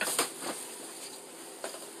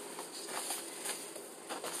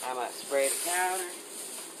 I'm going to spray the counter.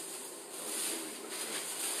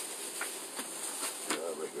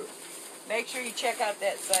 Yeah, very good. Make sure you check out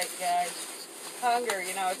that site, guys. Hunger,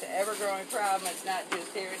 you know, it's an ever-growing problem. It's not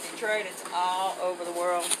just here in Detroit. It's all over the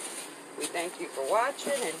world. We thank you for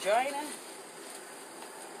watching and joining.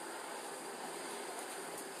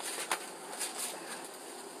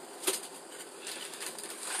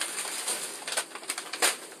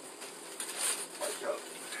 Watch out.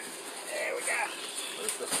 There we go.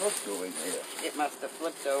 Where's the stuff going here? It must have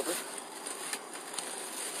flipped over.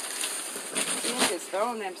 I'm just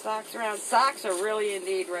throwing them socks around. Socks are really in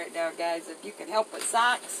need right now, guys. If you can help with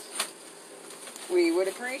socks, we would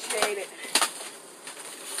appreciate it.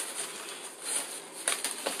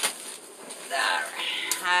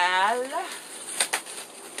 Alright.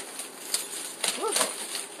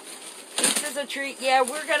 Pizza's a treat. Yeah,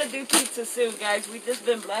 we're going to do pizza soon, guys. We've just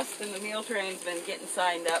been blessed and the meal train's been getting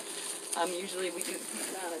signed up. Usually we do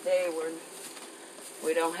pizza on a day where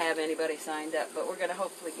we don't have anybody signed up, but we're going to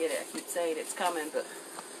hopefully get it. I keep saying it's coming, but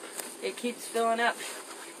it keeps filling up.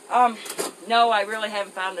 No, I really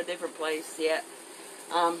haven't found a different place yet.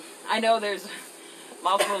 I know there's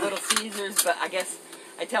multiple Little Caesars, but I guess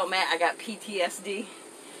I tell Matt I got PTSD,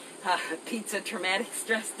 pizza traumatic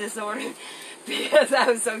stress disorder, because I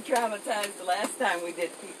was so traumatized the last time we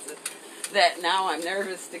did pizza that now I'm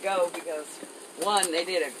nervous to go because, 1, they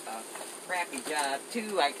did a crappy job,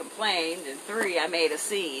 2, I complained, and 3, I made a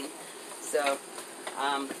scene. So,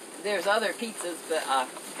 there's other pizzas, but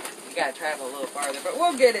you gotta travel a little farther. But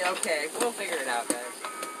we'll get it okay. We'll figure it out, guys.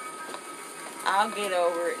 I'll get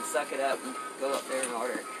over it and suck it up and go up there and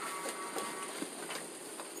order it.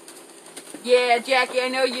 Yeah, Jackie, I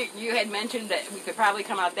know you had mentioned that we could probably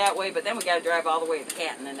come out that way, but then we gotta drive all the way to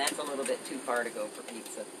Canton, and that's a little bit too far to go for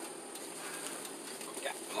pizza.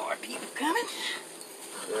 Got more people coming.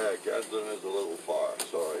 Yeah, Canton is a little far,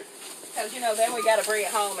 sorry. Because, you know, then we got to bring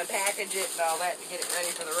it home and package it and all that to get it ready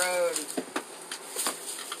for the road.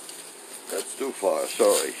 That's too far,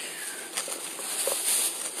 sorry.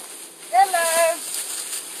 Hello.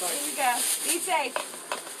 Here you go. Be safe.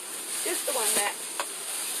 Just the one, Matt.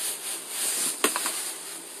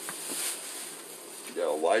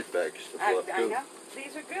 Yeah, white bags to flip I too. know.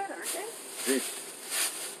 These are good, aren't they? Gee.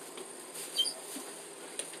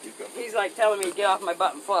 You got He's like telling me to get off my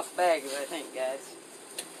butt and fluff bags, I think, guys.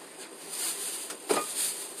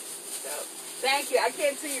 So, thank you. I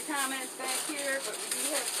can't see your comments back here, but we do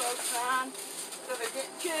have folks on. So they're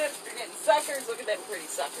getting chips, they're getting suckers. Look at them pretty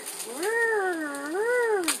suckers.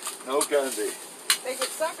 no candy. They get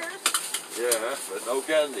suckers. Yeah, but no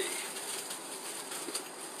candy.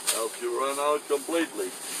 Else you run out completely.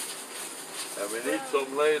 And we need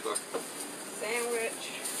some later. Sandwich.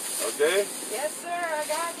 Okay? Yes, sir, I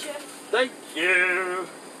got you. Thank you.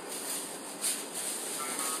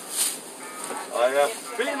 I have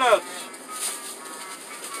peanuts.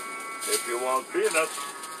 If you want peanuts,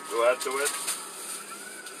 go add to it.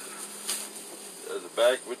 There's a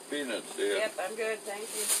bag with peanuts here. Yep, I'm good, thank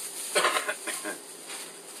you.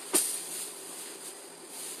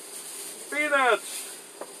 Peanuts!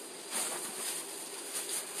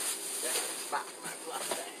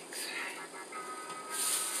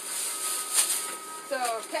 So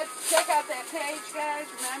check out that page, guys.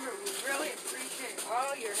 Remember, we really appreciate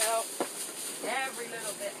all your help. Every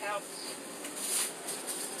little bit helps.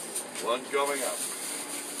 One coming up.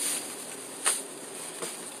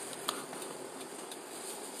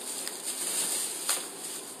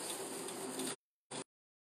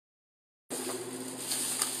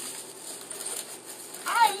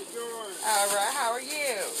 All right, how are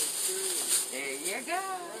you? There you go.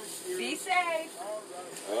 Be safe.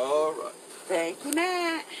 All right. Thank you,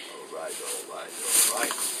 Matt. All right, all right, all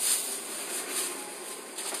right.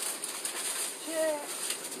 Chips,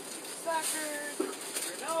 suckers,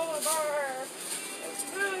 granola bar, a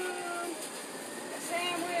spoon, a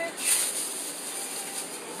sandwich,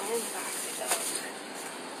 and a box of those.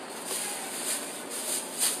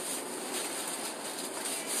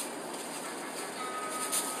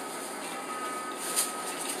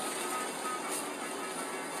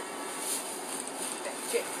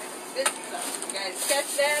 You guys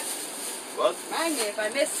catch that? What? Remind me if I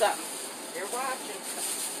miss something. You're watching.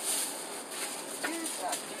 Here's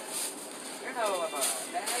something. Granola bar,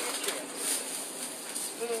 bag of chips,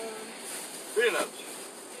 spoon, Peanuts.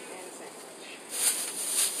 and a sandwich.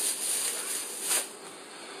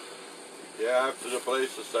 Yeah, after the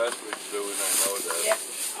place a sandwich soon, I know that. Yep,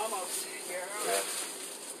 almost. You're all Yeah. right.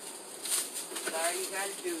 Sorry you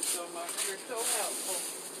gotta do so much. You're so helpful.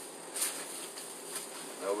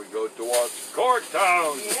 Now we go towards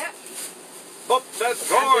Corktown. Yep. Up that I'm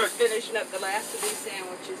Cork. just finishing up the last of these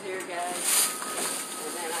sandwiches here, guys.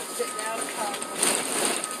 And then I'll sit down and talk.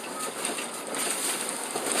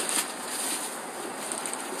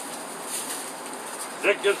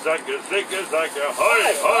 Zicka, zacka, zicka, zacka,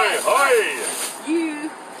 hoy, hoy, hoy. You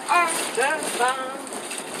are the bomb.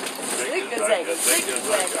 Zicka, zacka, zicka,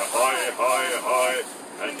 zacka, hoy, hoy, hoy.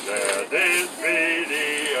 And share this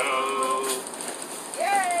video.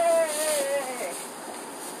 Yay!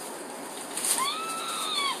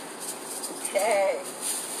 Okay.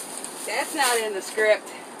 That's not in the script.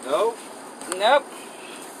 No? Nope.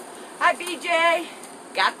 Hi, BJ.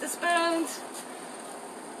 Got the spoons?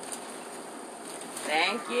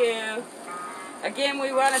 Thank you. Again,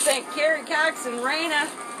 we want to thank Carrie Cox and Raina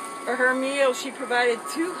for her meal. She provided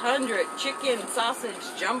 200 chicken sausage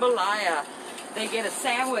jambalaya. They get a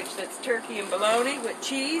sandwich that's turkey and bologna with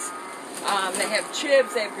cheese. They have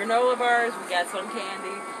chips, they have granola bars, we got some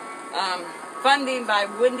candy. Funding by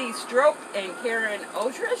Wendy Stroke and Karen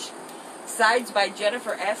Otrish. Sides by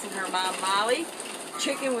Jennifer S. and her mom Molly.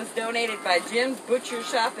 Chicken was donated by Jim's Butcher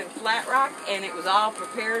Shop in Flat Rock, and it was all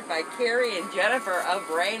prepared by Carrie and Jennifer of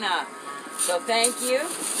Raina. So thank you.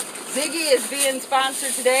 Ziggy is being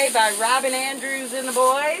sponsored today by Robin Andrews and the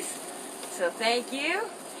boys. So thank you.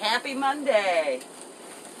 Happy Monday.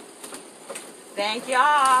 Thank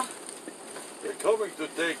y'all. They're coming to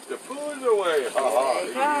take the food away. Ha ha.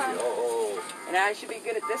 They come. Oh. And I should be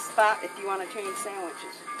good at this spot if you want to change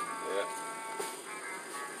sandwiches. Yeah.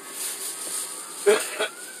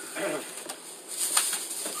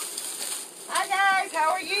 Hi guys, how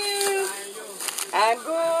are you? I'm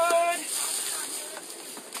good.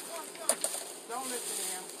 Don't listen to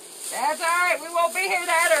him. That's all right. We won't be here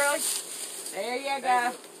that early. There you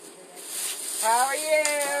go. How are you?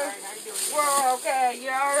 We're okay. You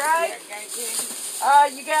all right?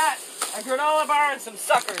 You got a granola bar and some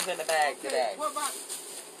suckers in the bag today. What about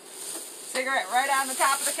Cigarette right on the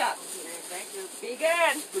top of the cup. thank you. Be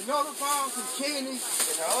good. Granola bars and candy?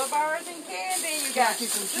 Granola bars and candy. You Can I got get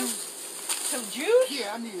some juice? some juice?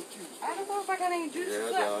 Yeah, I need a juice. I don't know if I got any juices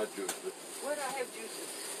Yeah, left. there are juices Where do I have juices?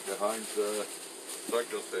 behind the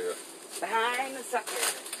suckers there. Behind the sucker.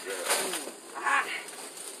 Yeah. Ah.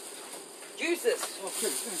 Juices. Okay,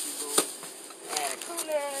 thank you, bro. And a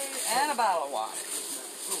Kool-Aid and a bottle of water.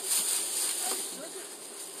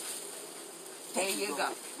 There you go.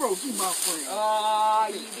 Bro, you my friend. Oh,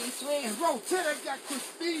 you be sweet. And bro, tell that guy quit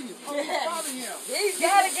speeding. I'm proud of him. He's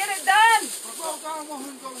got to get it done. But bro, I don't want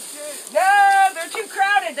him to go to jail. No, they're too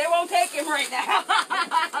crowded. They won't take him right now.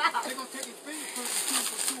 They're going to take his fingerprints and keep him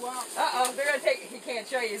for 2 hours. Uh-oh, they're going to he can't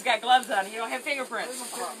show you. He's got gloves on. You don't have fingerprints.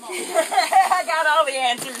 I got all the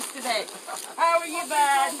answers today. How are you,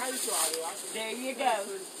 bud? There you go.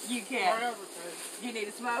 You can. You need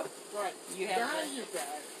a smoke? Right. You have There one. you go.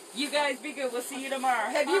 You guys be good. We'll see you tomorrow.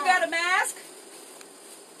 Have you got a mask?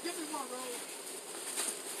 Give me one, Rose.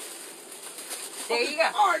 There you go.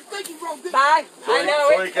 All right, thank you, Rose. Bye. So I know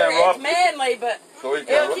he can it's rob- manly, but So he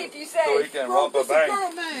it'll can, keep you so he safe. can Rose, rob a what's the bank.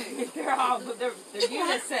 girl name? They're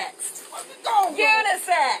unisex. Go, Rose.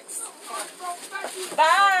 Unisex. All right, Rose, thank you.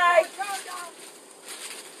 Bye. Go,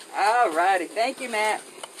 go. Alrighty, thank you, Matt,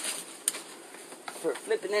 for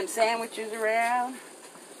flipping them sandwiches around.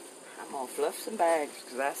 I'm gonna fluff some bags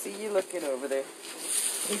because I see you looking over there.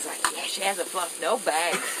 He's like, yeah, she hasn't fluffed no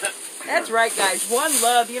bags. That's right, guys. One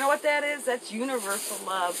love. You know what that is? That's universal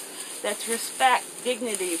love. That's respect,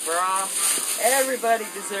 dignity for all. Everybody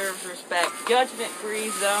deserves respect. Judgment-free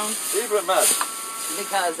zone. Even Matt.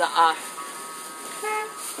 Because,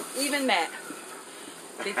 even Matt.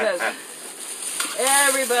 Because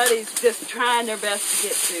everybody's just trying their best to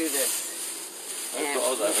get through this. That's And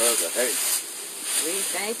all I heard. Hey, we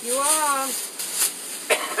thank you all.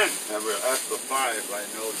 and we're after 5, I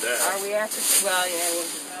know that. Are we after? Well, yeah, we're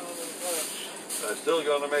probably close. I'm still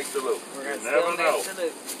gonna make the loop. We're You going to never still know. make the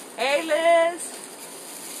loop. Hey, Liz.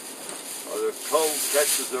 Or the cold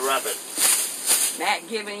catches the rabbit. Matt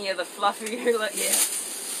giving you the fluffy. You're like, yeah.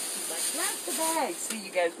 He's like, fluff the bags. See,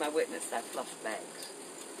 you guys, my witness. I fluffed bags.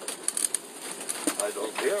 I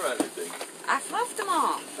don't hear anything. I fluffed them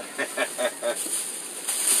all.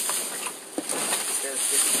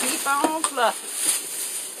 Just keep on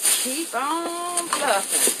fluffing. Keep on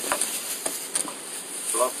fluffing.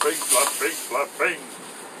 Fluffing, fluffing, fluffing.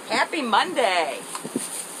 Happy Monday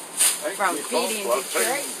And from keep on Feeding fluffing.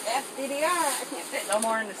 Detroit, FDDR. I can't fit no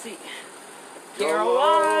more in the seat. Go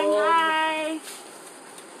Caroline, on. hi.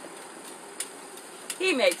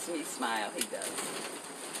 He makes me smile. He does.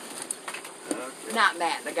 Okay. Not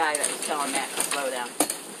Matt, the guy that was telling Matt to slow down.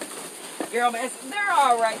 Girl masks, they're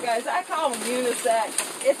all right, guys. I call them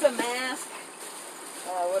unisex. It's a mask.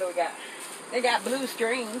 What do we got? They got blue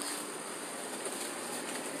strings.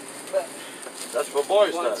 But That's for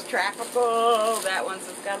boys one's then. tropical. That one's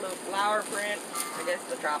just got a little flower print. I guess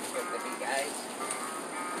the tropical could be, guys.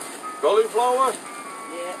 Cauliflower?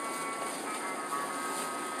 Yeah.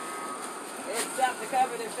 It's something to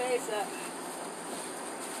cover their face up.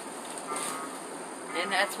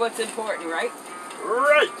 And that's what's important, right?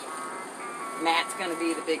 Right. Matt's gonna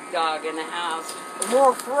be the big dog in the house.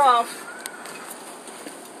 Woof, ruff.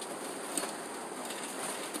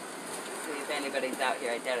 See if anybody's out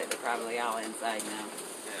here. I doubt it. They're probably all inside now.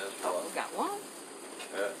 Yeah, that's Oh, fine. we got one.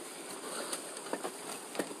 Yeah.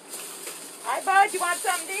 Hi, bud. You want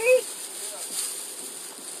something to eat?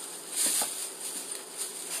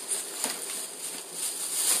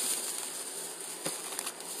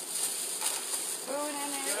 Food in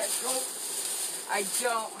there. I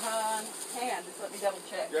don't, hon. Hang on, just let me double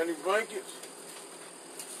check. Got any blankets?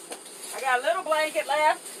 I got a little blanket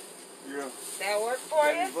left. Yeah. That work for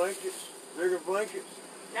Got you? any blankets? Bigger blankets?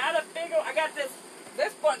 Not a big one. I got this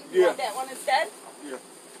one. You Yeah. want that one instead? Yeah.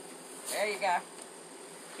 There you go.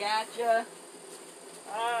 Gotcha.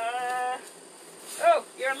 Oh,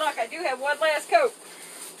 you're in luck. I do have one last coat.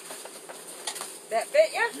 That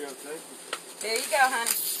fit you? Yeah, thank you. There you go,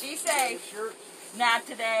 honey. Be safe. Any shirts? Not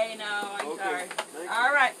today, no. I'm Okay. sorry. Thank you.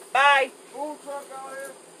 All right. Bye. Full truck out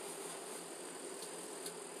here?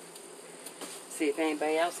 See if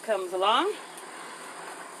anybody else comes along.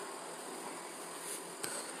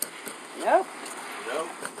 Nope. No.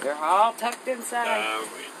 They're all tucked inside. we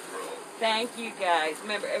throw. Thank you, guys.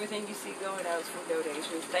 Remember, everything you see going out is for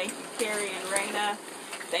donations. Thank you, Carrie and Raina.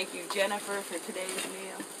 Thank you, Jennifer, for today's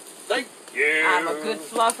meal. Thank you. I'm a good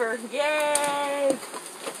fluffer. Yay!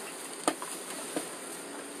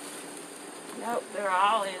 Nope, they're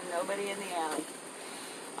all in. Nobody in the alley.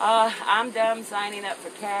 I'm done signing up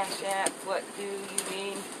for Cash App. What do you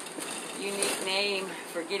mean? Unique name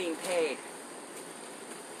for getting paid.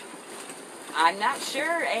 I'm not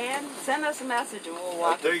sure, Ann. Send us a message and we'll I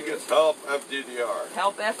walk think through. it's help FDDR.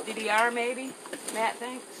 Help FDDR, maybe? Matt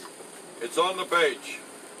thinks? It's on the page.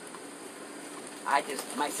 I just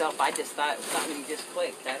thought it was something you just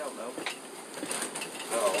clicked. I don't know.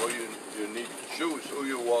 No, you need to choose who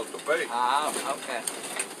you want to pay. Oh, okay.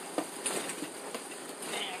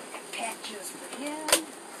 And I got patches for him.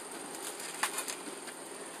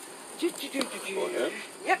 For him?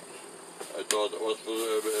 Yep. I thought it was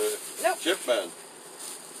for Nope. Chipman.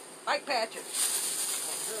 Like patches.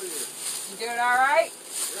 You doing all right?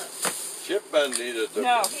 Chipman needed them.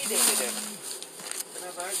 No, he didn't. Can I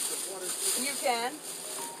have extra water? You can.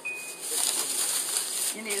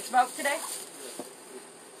 You need a smoke today?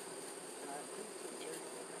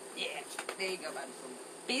 Yeah. There you go, bud.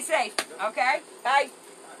 Be safe, okay? Bye.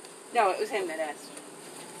 No, it was him that asked.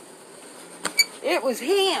 It was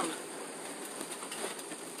him.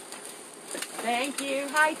 Thank you.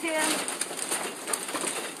 Hi, Tim.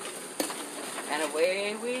 And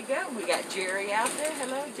away we go. We got Jerry out there.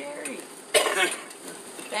 Hello, Jerry.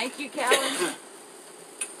 Thank you, Callan.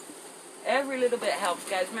 Every little bit helps,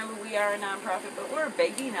 guys. Remember, we are a nonprofit, but we're a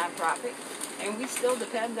baby nonprofit, and we still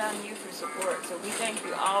depend on you for support. So we thank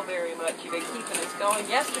you all very much. You've been keeping us going.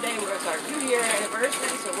 Yesterday was our 2-year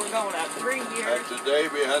anniversary, so we're going on 3 years. And today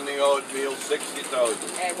we're handing out meals 60,000.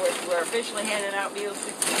 And we're officially handing out meals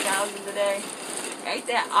 60,000 today. Ain't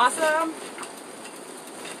that awesome?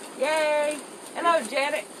 Yay! Hello,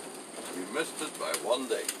 Janet. We missed it by 1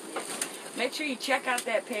 day. Make sure you check out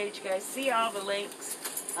that page, guys. See all the links.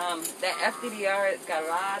 That FDDR, it's got a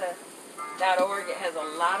lot of .org. It has a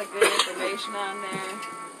lot of good information on there.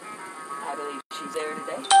 I believe she's there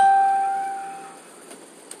today.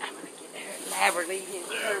 I'm gonna get her elaborately.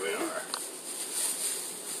 There we are.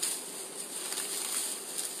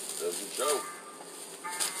 Doesn't show.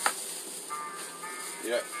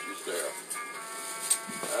 Yeah, she's there.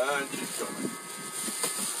 And she's coming.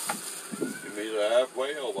 You meet her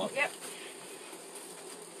halfway or what? Yep.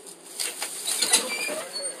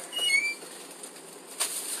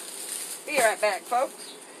 Be right back,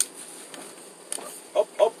 folks. Up,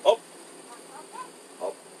 up, up.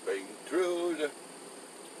 Hopping through the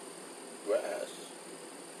grass.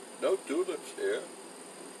 No tulips here.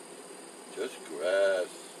 Just grass.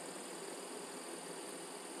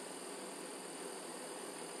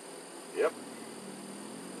 Yep.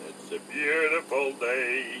 It's a beautiful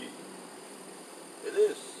day. It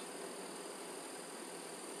is.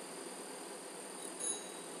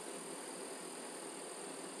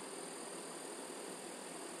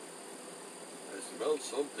 I smell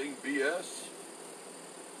something BS.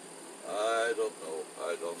 I don't know.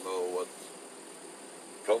 I don't know what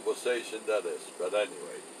conversation that is. But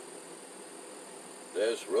anyway.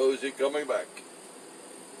 There's Rosie coming back.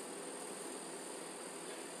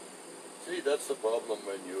 See, that's the problem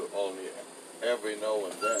when you only every now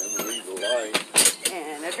and then read the lines.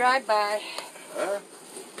 And a drive-by. Huh?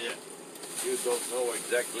 Yeah. You don't know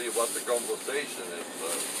exactly what the conversation is,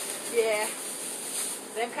 so. Yeah.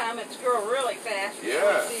 Them comments grow really fast.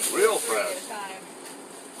 Yeah, real Three at a fast. time.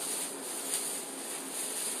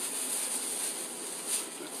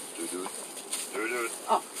 Do.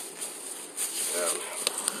 Oh. There we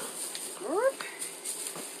are. Group.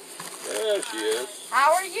 There she is.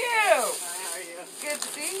 How are you? How are you? Good to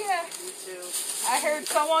see you. You too. I heard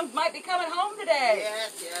someone might be coming home today.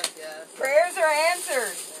 Yes. Prayers are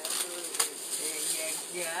answered. Absolutely.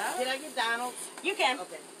 There you go. Can I get Donald's? You can.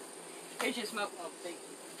 Okay. Here's your smoke. Oh, thank you.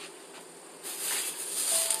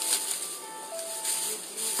 Did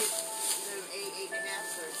you get the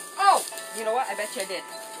 8.5 or? Oh, you know what? I bet you I did.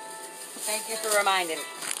 Thank you for reminding me.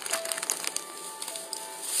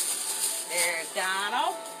 There's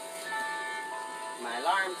Donald. My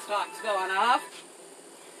alarm clock's going off.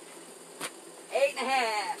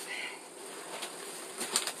 8.5.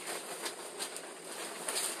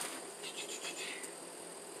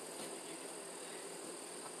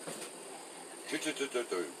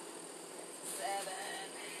 Do. 7.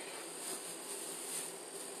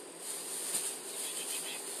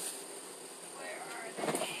 Where are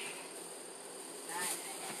they? 9.5.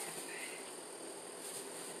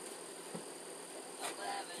 11.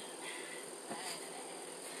 9.5.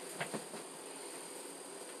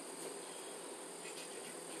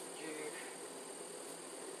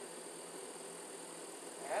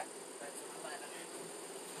 Yeah, that's an 11.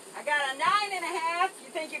 I got a 9.5. You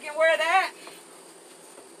think you can wear that?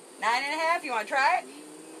 9.5. You want to try it?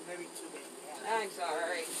 Maybe 2 big. I'm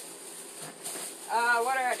sorry.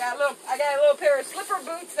 What I got? I got a little pair of slipper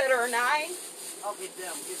boots that are 9. I'll get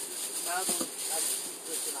them. Get the other one. I just keep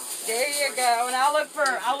looking off. There you go. And I'll look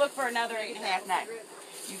for another 8.5 9.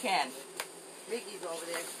 You can. Mickey's over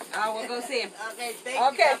there. Oh, we'll go see him. Okay, thank you.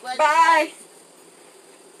 Okay, God bless you. bye.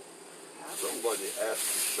 Somebody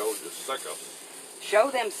asked to show the suckers.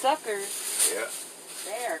 Show them suckers. Yeah.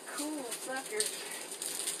 They are cool suckers.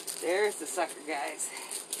 There's the sucker, guys.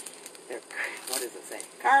 They're, what does it say?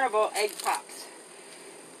 Carnival egg pops.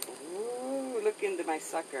 Ooh, look into my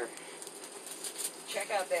sucker.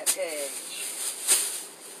 Check out that page.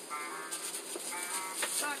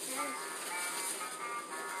 Suckers.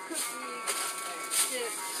 Cookies.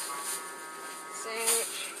 Chips.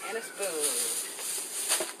 Sandwich. And a spoon.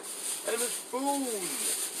 And a spoon.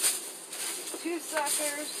 2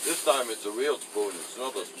 suckers. This time it's a real spoon. It's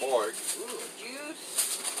not a spork. Ooh, juice.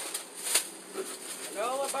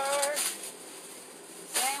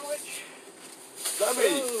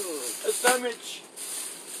 Sammy, Ooh. a sandwich.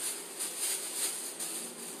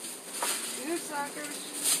 You suckers.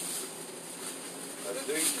 I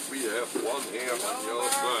think we have one here on the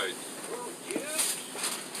other side. Juice,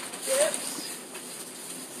 chips,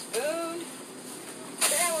 spoon,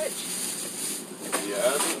 sandwich.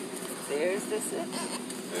 Yeah. There's the sip.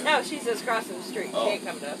 No, she's just crossing the street. Oh. Can't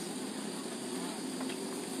come to us.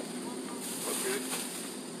 Okay.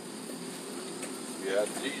 We have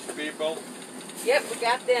these people. Yep, we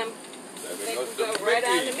got them. Then we They got can the go right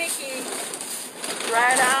on to Mickey. Mickey.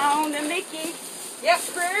 Right on to Mickey. Yep,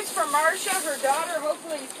 prayers for Marcia, her daughter.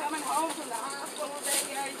 Hopefully he's coming home from the hospital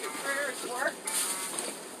today. Guys, your prayers work.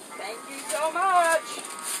 Thank you so much.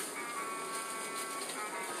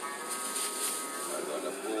 I'm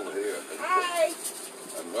gonna pull here. Hi.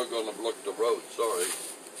 I'm not gonna block the road, sorry.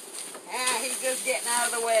 Ah, he's just getting out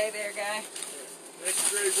of the way there, guy. Thank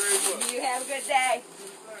you very, very much. You have a good day.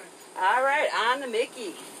 All right, on to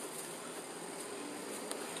Mickey.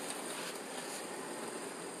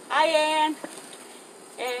 Hi, Ann.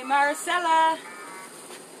 Hey, Marcella.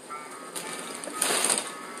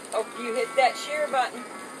 Hope you hit that share button.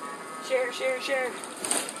 Share, share, share.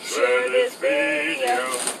 Share this video.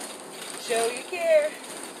 Show you care.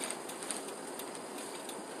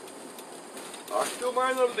 Ach du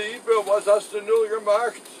meine Liebe, was hast du nur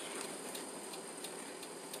gemacht?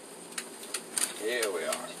 Here we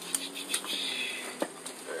are.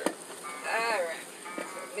 There. All right. So,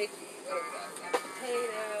 Mickey, what do we got? We got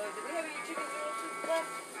potatoes. Do we have any chicken noodle soup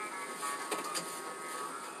left?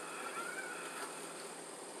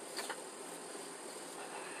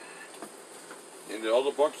 In the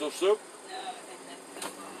other box of soup? No, I think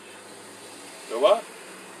that's The what?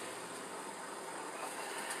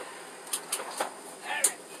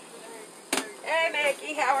 Hey,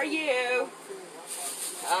 Mickey, how are you?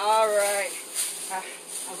 All right.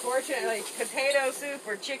 Unfortunately, potato soup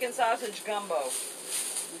or chicken sausage gumbo. All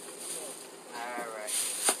right.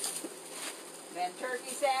 Then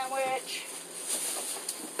turkey sandwich.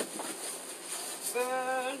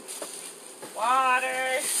 Spoon.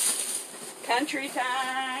 Water. Country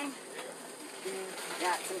time.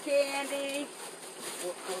 Got some candy.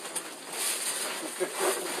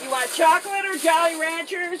 You want chocolate or Jolly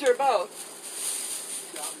Ranchers or both?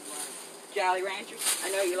 Jolly Ranchers. I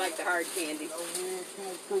know you like the hard candy.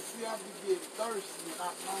 Because see, I be getting thirsty. I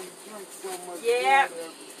only drink so much Yeah. water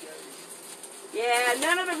every day. Yeah,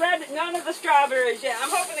 none of the strawberries yet. I'm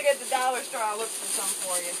hoping to get the dollar straw. Look for some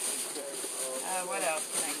for you. What else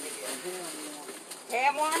can I give you?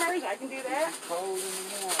 Ham warmers. I can do that. Cold in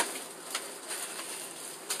the morning.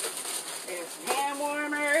 There's some ham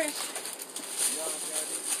warmers. Y'all got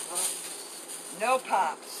any pops? No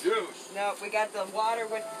pops. Juice. No, we got the water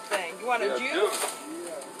with the thing. You want a Yeah, juice?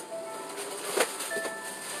 Yeah.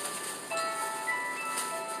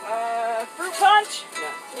 Fruit punch? No.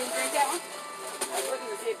 Can you drink that one? I was looking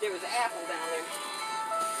to see if there was an apple down there.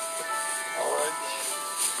 Orange.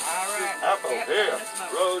 All right. Apple. Yep, Here. let's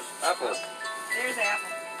smoke. Rose. Apple. There's apple.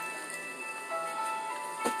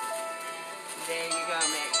 There you go,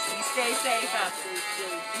 Mick. You stay safe out there.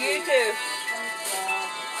 You too.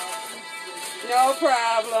 No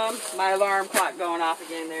problem. My alarm clock going off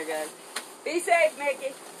again there, guys. Be safe,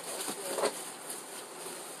 Mickey.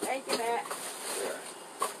 Thank you, Matt. There.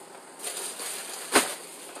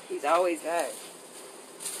 He's always got it.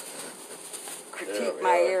 There Critique we my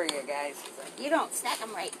are. area, guys. He's like, you don't stack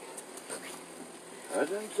them right. I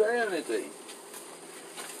didn't say anything.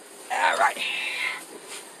 All right.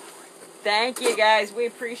 Thank you, guys. We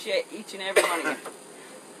appreciate each and every one of you.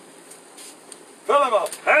 Fill them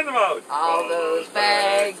up. Hand them out. All those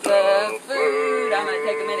bags of food. I'm going to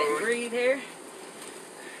take a minute and breathe here.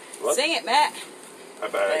 What? Sing it, Matt. A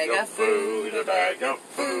bag of food, a bag of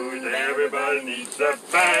food. Everybody needs a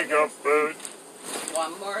bag of food.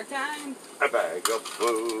 One more time. A bag of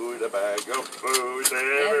food, a bag of food.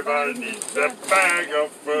 Everybody needs a bag of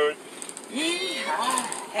food. Yeehaw.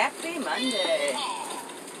 Happy Monday.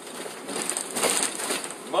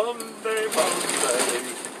 Monday, Monday.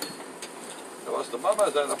 Dat was de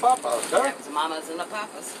mama's en de papa's, hè? That was Mamas and the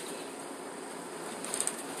Papas.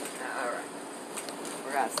 All right.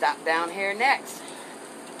 We're going to stop down here next.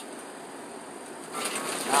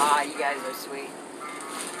 Ah, you guys are sweet.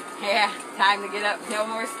 Yeah, time to get up. No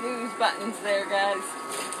more snooze buttons there, guys.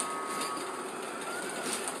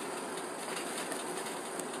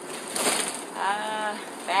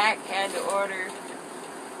 Back, had to order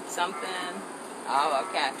something. Oh,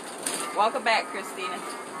 okay. Welcome back, Christina.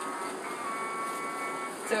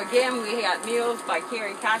 So again, we got Meals by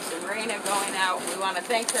Carrie Cox and Raina going out. We want to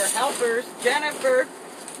thank her helpers, Jennifer,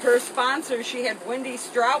 Her sponsors, she had Wendy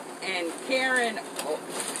Stroup and Karen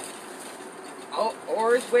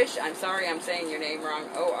Oreswish. I'm sorry, I'm saying your name wrong.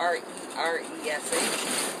 Oreresh.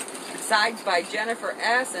 Sides by Jennifer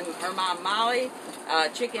S. and her mom Molly.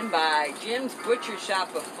 Chicken by Jim's Butcher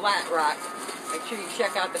Shop of Flat Rock. Make sure you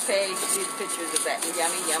check out the page, see the pictures of that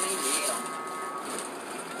yummy, yummy meal.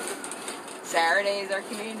 Saturday is our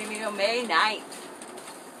community meal, May 9th.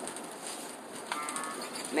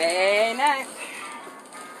 May 9th.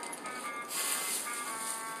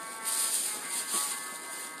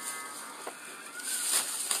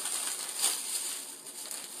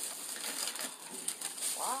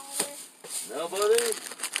 Water. Nobody?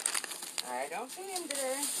 I don't see him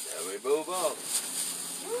today. Then we move on.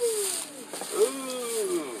 Ooh.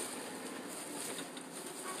 Ooh.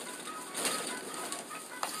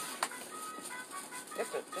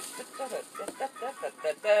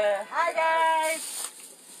 Hi guys.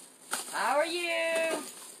 How are you?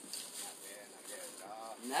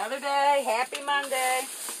 Another day. Happy Monday.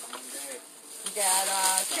 We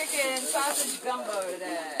got chicken sausage gumbo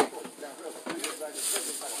today.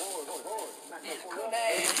 And a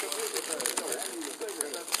Kool-Aid.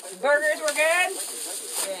 Burgers were good?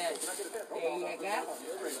 Good. There you go.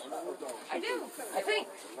 I do. I think.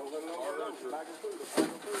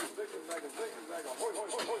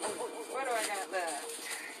 What do I got left?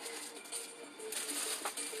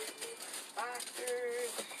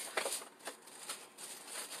 Boxers.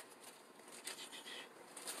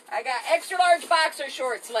 I got extra large boxer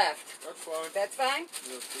shorts left. That's fine. That's fine?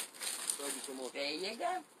 Yes, thank you so much. There you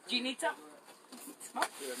go. Do you need some? Smoke?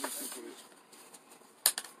 Yeah, me too, please.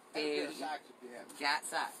 Dude, got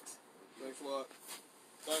socks. Thanks a lot.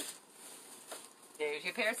 Thanks. There's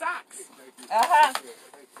your pair of socks. Thank you. Uh-huh.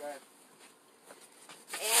 Thanks, guys.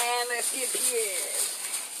 And let's get here.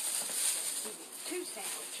 2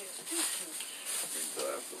 sandwiches.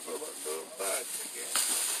 Time to fill up the bag again.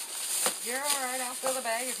 You're all right. I'll fill the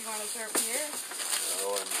bag if you want to serve here.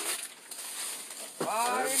 No, I'm good.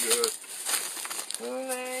 Water, I'm good.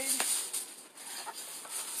 Kool-Aid,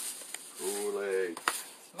 Kool-Aid.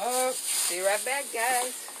 smoke. Be right back,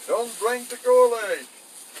 guys. Don't drink the Kool-Aid.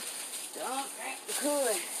 Don't drink the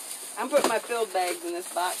Kool-Aid. I'm putting my filled bags in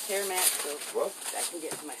this box here, Matt, so What? I can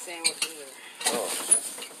get to my sandwiches. Oh.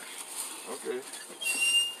 Okay.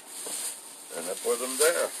 And I put them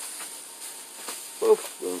there.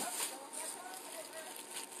 Poof, boom.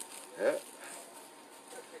 Yeah.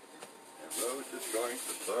 And Rose is going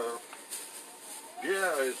to serve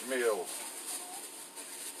Gary's meal.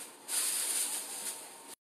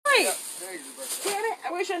 Hey, Thank you, birthday. damn it.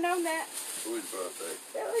 I wish I'd known that. Whose birthday?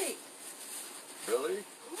 Billy. Billy?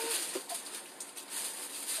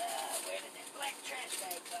 Where did that black trash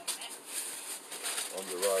bag go, Matt? On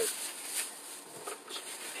the right.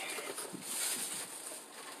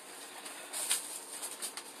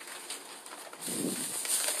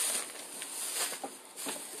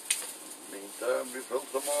 Meantime, we fill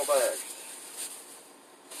some more bags.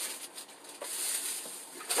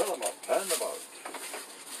 We fill them up, hand them out.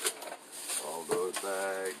 All those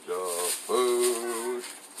bags of food.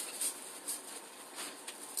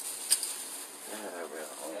 Yeah, we're No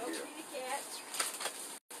all here. kitty cats.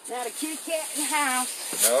 Not a kitty cat in the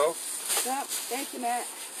house. No? No, thank you, Matt.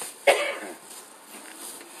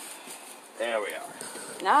 There we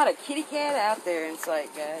are. Not a kitty cat out there in sight,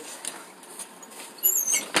 guys.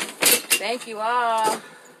 Thank you all.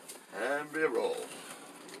 And we roll.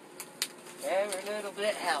 Every little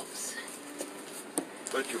bit helps.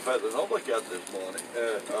 But you fed another cat this morning,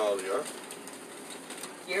 earlier.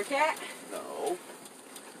 Your cat? No.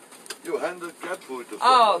 You handed cat food to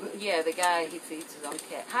Oh, somebody. yeah, the guy, he feeds his own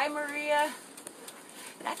cat. Hi, Maria.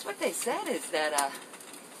 That's what they said, is that,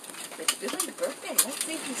 it's Billy's birthday. Let's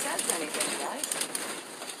see if he says anything, guys.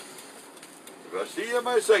 If I see him,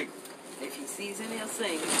 I sing. If he sees him, he'll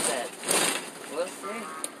sing, he said. We'll see.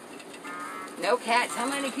 No cats. How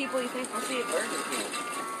many people do you think we'll see at Burger King?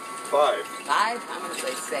 5. 5? I'm going to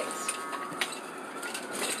say 6.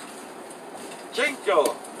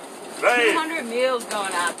 Cinco. Hey. 200 meals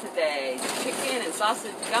going out today. Chicken and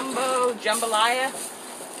sausage gumbo, jambalaya,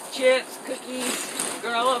 chips, cookies,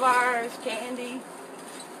 granola bars, candy,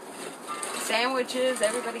 sandwiches.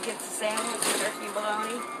 Everybody gets a sandwich, turkey and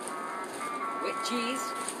bologna, with cheese.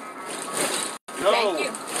 No. Thank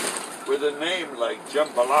you. With a name like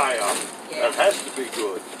Jambalaya, Yeah. that has to be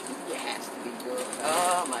good, It has to be good.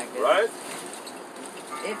 Oh my goodness. right?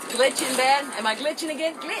 It's glitching, Ben. Am I glitching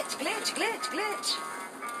again? Glitch, glitch, glitch, glitch.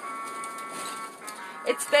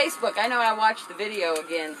 It's Facebook. I know I watched the video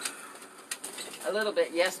again a little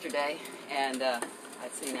bit yesterday, and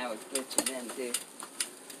I've seen how it's glitching then, too.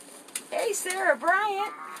 Hey, Sarah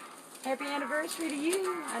Bryant. Happy anniversary to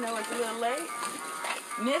you. I know it's a little late.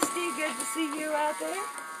 Misty, good to see you out there.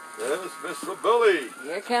 Yes, Mr. Billy.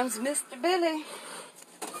 Here comes Mr. Billy.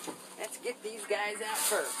 Let's get these guys out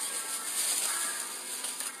first.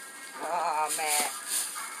 Oh, Matt.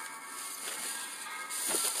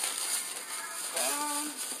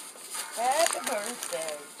 Happy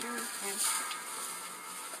birthday to him.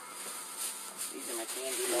 These are my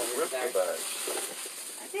candy You lovers. ripped the Sorry. bag.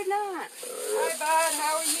 I did not. Hi, Bud.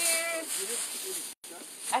 How are you?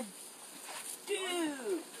 I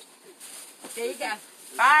do. There you go.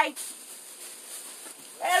 Bye.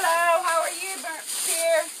 Hello. How are you,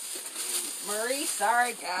 dear? Marie,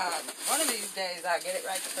 sorry, God. One of these days I'll get it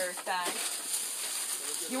right the first time.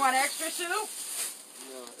 You want extra soup?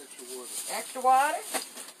 No, extra water. Extra water?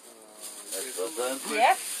 Extra sandwich?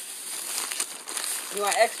 Yep. You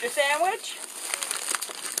want extra sandwich?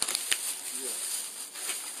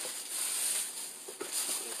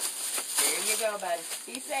 There you go, buddy.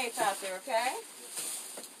 Be safe out there, okay?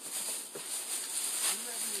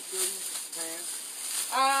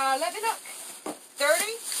 Let me look. 30?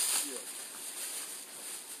 Yeah.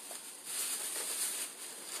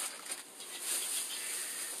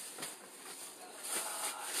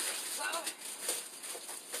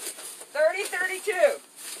 30, 32.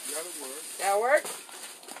 That'll work. That'll work?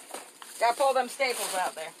 Gotta pull them staples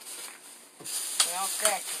out there. They don't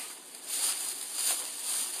scratch you.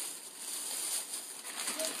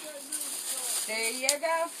 There you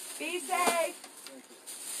go. Be safe.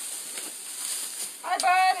 Hi,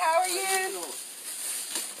 Bud. How are you?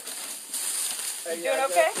 Hey, You doing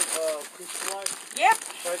okay? Crystal Light, Yep.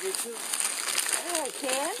 can I get two? I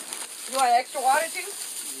can. You want extra water, too?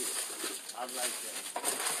 I'd like that.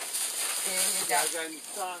 There you I go. got any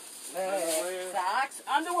socks? Underwear? Socks.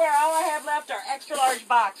 Underwear. All I have left are extra large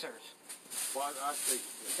boxers. Well, I'll take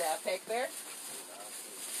it. Is that pick there?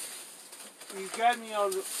 You got me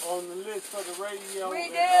on the list for the radio. We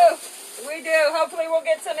do. We do. Hopefully we'll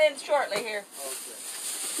get some in shortly here. Okay.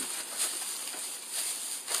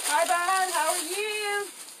 Hi, Bud. How are you?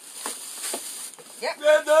 Yep.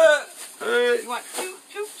 Hey. You want two?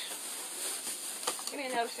 Give me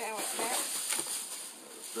another sandwich, Matt.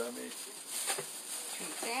 Sammy. 2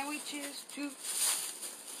 sandwiches. 2.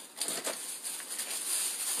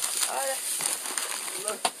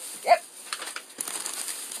 Look. Yep.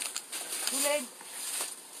 Kool-Aid.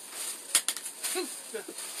 2.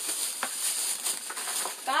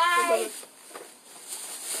 Bye.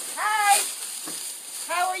 Hi.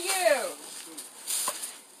 How are you?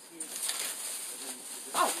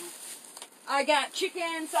 Oh, I got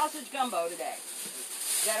chicken sausage gumbo today.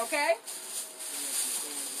 Is that okay?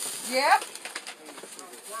 Yep.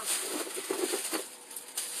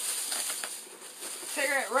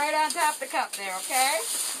 Cigarette right on top of the cup there, okay?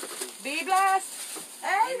 Bee blast.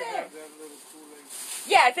 Hey there.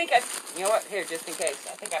 Yeah, I think you know what? Here, just in case.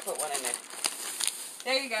 I think I put one in there.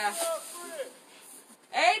 There you go.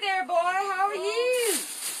 Hey there, boy. How are you?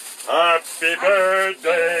 Happy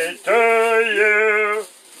birthday to you.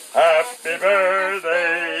 Happy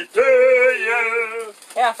birthday to you.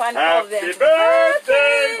 Yeah, find the Happy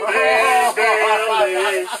birthday, dear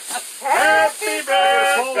Billy. Happy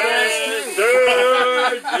birthday to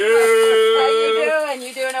you. How you doing?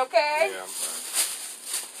 You doing okay? Yeah, I'm fine.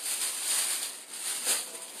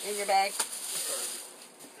 In your bag.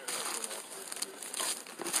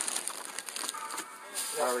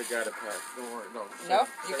 I already got it packed. Don't worry. No. No?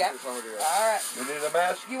 You got it? All right. You need a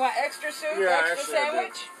mask? You want extra soup? Yeah, extra actually I do.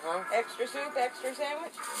 sandwich? Huh? Extra soup? Extra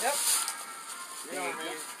sandwich? Nope. You know what I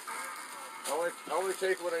mean? I only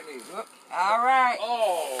take what I need. Nope. All right.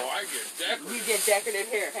 Oh, I get decorative. You get decorative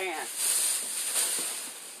here. Hang on.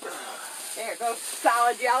 There, go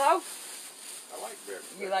solid yellow. I like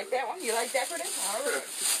decorative. You like that one? You like decorative? All right.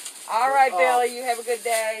 All right, Billy. You have a good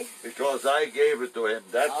day. Because I gave it to him,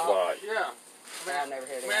 that's why. Yeah. I'll never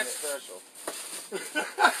hear the end of Matt's it. special.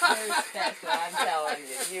 You're special, I'm telling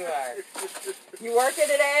you. You are. You working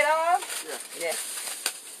today at all? Yeah. Yeah.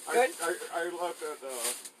 I Good? I left at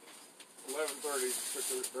 11:30. Took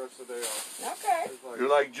the rest of the day off. Okay. It's like, You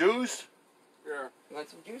like juice? yeah. You want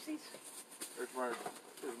some juices? It's my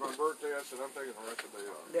birthday. I said I'm taking the rest of the day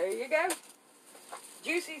off. There you go.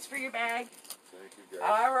 Juicies for your bag. Thank you, guys.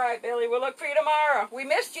 All right, Billy. We'll look for you tomorrow. We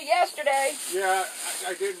missed you yesterday. Yeah,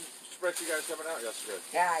 I didn't expect you guys coming out yesterday.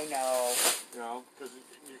 I know. You know, because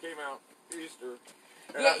you came out Easter.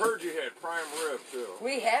 And Yeah. I heard you had prime rib too.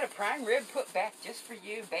 We had a prime rib put back just for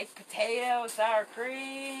you. Baked potato, sour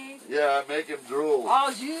cream, Yeah, I make him drool.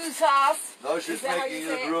 au jus sauce. No, Is she's that how making you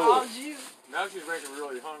you say it? drool. Au jus. Now she's making me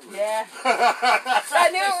really hungry. Yeah. If I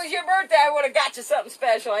knew it was your birthday, I would have got you something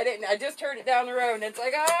special. I didn't. I just heard it down the road, and it's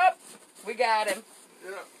like, oh, we got him.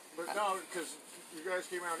 Yeah, but no, because you guys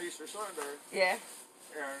came out Easter Sunday, Yeah.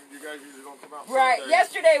 and you guys usually don't come out Right. Sunday.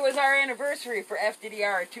 Yesterday was our anniversary for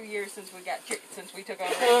FDDR. 2 years since we took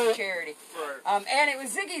on charity. Right. And it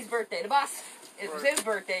was Ziggy's birthday, the boss. It was Right. his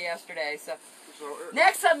birthday yesterday. So So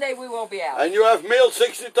next Sunday we won't be out. And you have meal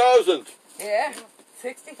 60,000. Yeah.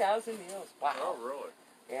 60,000 meals. Wow. oh, really?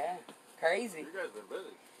 Yeah. Crazy. You guys been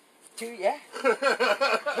busy. Yeah.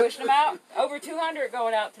 Pushing them out. Over 200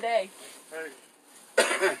 going out today. Hey,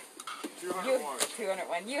 201.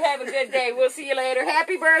 201. You have a good day. We'll see you later.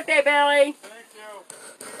 Happy birthday, Billy. Thank you.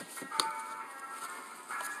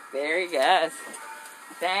 There he goes.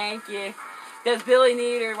 Thank you. Does Billy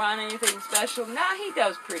need or want anything special? No, he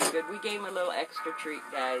does pretty good. We gave him a little extra treat,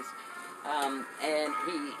 guys. And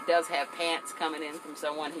he does have pants coming in from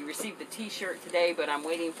someone. He received a t-shirt today, but I'm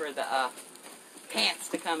waiting for the pants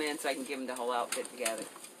to come in so I can give him the whole outfit together.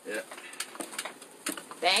 Yeah.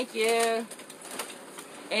 Thank you.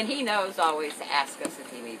 And he knows always to ask us if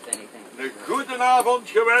he needs anything. Een goedenavond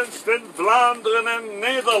gewenst in Vlaanderen en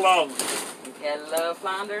Nederland. Hello,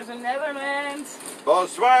 Flanders and Netherlands.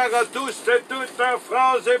 Bonsoir à tous et toutes en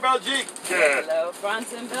France et Belgique. Hello,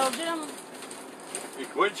 France and Belgium. Ich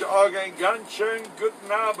wünsche euch einen ganz schönen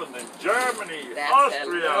guten Abend in Germany, That's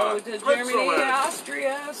Austria, hello to Germany, Switzerland.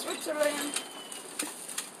 Austria, Switzerland.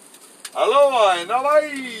 Aloha in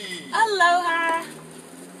Hawaii. Aloha.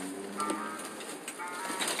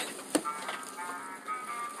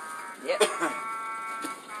 Yep.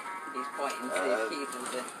 He's pointing to see if Keith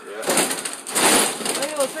is it. Yeah. Look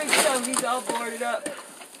at those big stuff. He's all boarded up.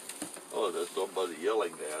 Oh, there's somebody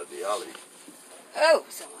yelling there in the alley. Oh,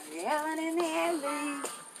 someone yelling in the alley.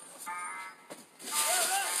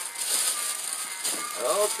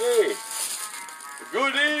 Okay.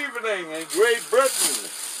 Good evening in Great Britain.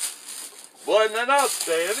 Buonanotte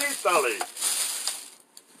in Italy.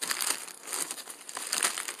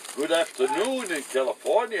 Good afternoon in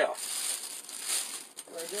California.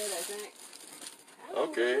 We're good, I think.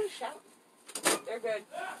 Okay. They're good.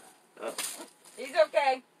 Yeah. He's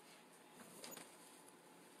okay.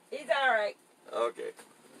 He's all right. Okay.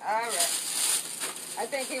 All right. I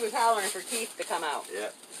think he was hollering for Keith to come out. Yeah.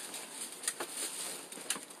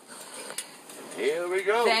 Here we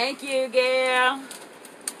go. Thank you, Gail.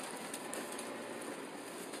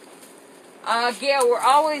 Gail, we're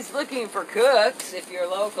always looking for cooks if you're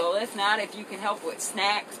local. If not, if you can help with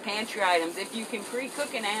snacks, pantry items. If you can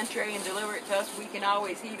pre-cook an entree and deliver it to us, we can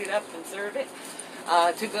always heat it up and serve it.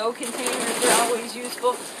 To-go containers are always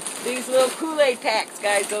useful. These little Kool-Aid packs,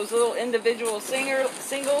 guys, those little individual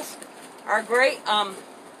singles are great.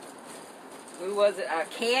 Who was it?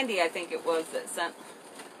 Candy, I think it was, that sent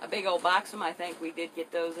a big old box of them. I think we did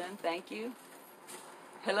get those in. Thank you.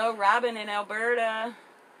 Hello, Robin in Alberta.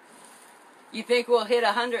 You think we'll hit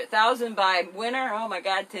 100,000 by winter? Oh my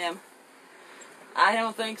God, Tim. I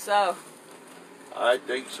don't think so. I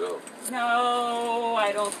think so. No,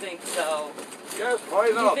 I don't think so. Yes, why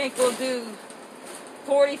You not? think we'll do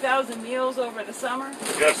 40,000 meals over the summer?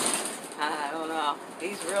 Yes. I don't know.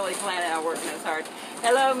 He's really planning on working this hard.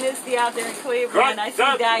 Hello, Misty out there in Cleveland. I see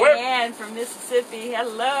That Diane from Mississippi.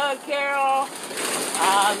 Hello, Carol.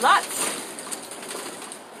 Lutz.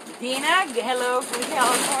 Dina, hello from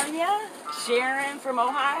California. Sharon from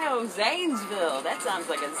Ohio. Zanesville. That sounds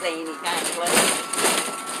like a zany kind of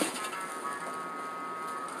place.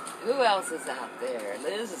 Who else is out there?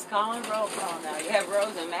 Liz is calling roll call now. You have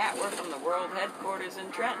Rose and Matt. We're from the world headquarters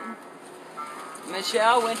in Trenton.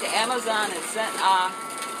 Michelle went to Amazon and sent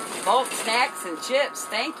bulk snacks and chips.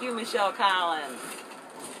 Thank you, Michelle Collins.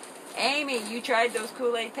 Amy, you tried those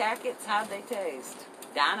Kool-Aid packets? How'd they taste?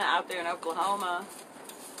 Donna out there in Oklahoma.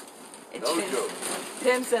 And No joke.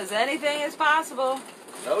 Tim says anything is possible.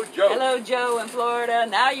 No joke. Hello, Joe in Florida.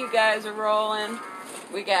 Now you guys are rolling.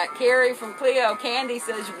 We got Carrie from Cleo. Candy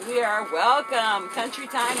says we are welcome. Country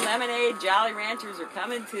Time Lemonade. Jolly Ranchers are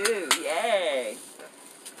coming too. Yay.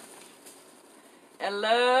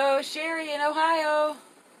 Hello, Sherry in Ohio.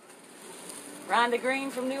 Rhonda Green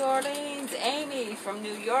from New Orleans. Amy from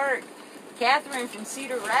New York. Catherine from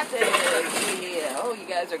Cedar Rapids. Yeah. Oh, you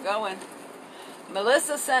guys are going.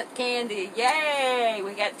 Melissa sent candy. Yay!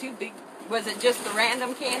 We got two big... Was it just the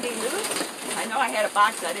random candy loose? I know I had a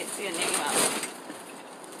box. I didn't see a name on it.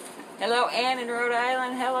 Hello, Ann in Rhode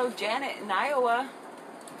Island. Hello, Janet in Iowa.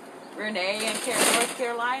 Renee in North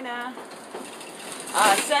Carolina.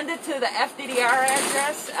 Send it to the FDDR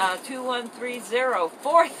address, 2130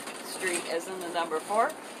 4th Street, as in the number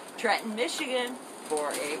 4, Trenton, Michigan,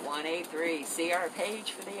 48183. See our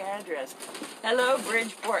page for the address. Hello,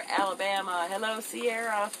 Bridgeport, Alabama. Hello,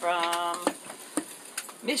 Sierra from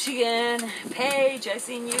Michigan. Paige, I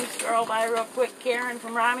seen you scroll by real quick. Karen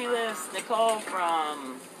from Romulus. Nicole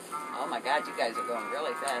from... Oh my God, you guys are going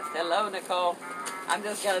really fast. Hello, Nicole. I'm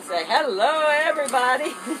just going to say hello,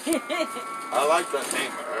 everybody. I like that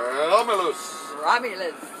name. Romulus.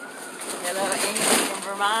 Romulus. Hello, Amy from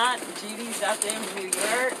Vermont. Judy's out there in New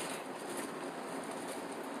York.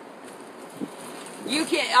 You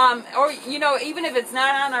can, or, you know, even if it's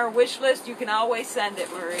not on our wish list, you can always send it,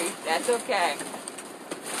 Marie. That's okay.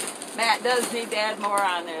 Matt does need to add more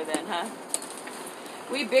on there then, huh?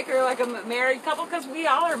 We bicker like a married couple because we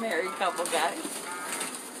all are married couple, guys.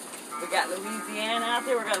 We got Louisiana out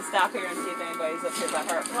there. We're going to stop here and see if anybody's up here by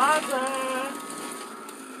Hart Plaza.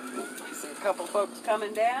 I see a couple folks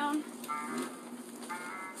coming down.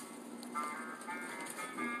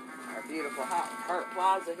 Our beautiful Hart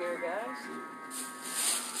Plaza here, guys.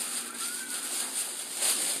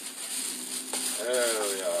 There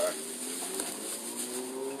we are.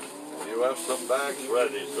 You have some bags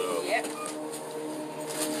ready, so. Yep.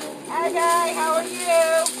 Hi, guy. How are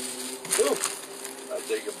you? Ooh, I'll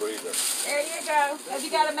take a breather. There you go. Have you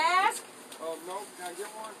got a mask? Oh, no. Can I get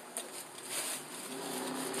one?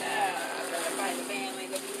 I'm going to find a manly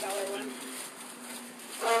looking color one.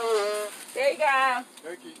 There you go.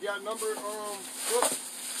 Thank you. You got a number, book?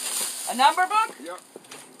 A number book? Yep.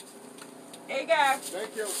 There you go.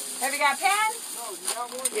 Thank you. Have you got a pen? No, you got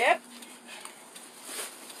one? Yep.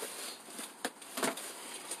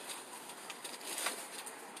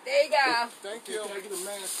 There you go. Thank you. Can I get a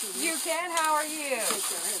mask too? You can. How are you?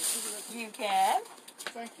 You can.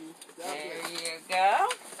 Thank you. There you go.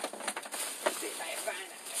 Let's see if I can find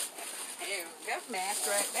it. There we go. Mask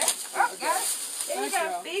right there. Oh, got it. There you go.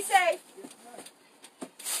 Be safe.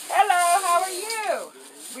 Hello. How are you?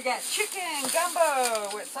 We got chicken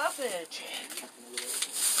gumbo with sausage.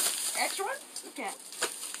 Extra one? You can.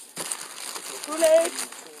 Kool-Aid.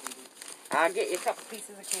 I'll get you a couple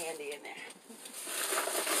pieces of candy in there.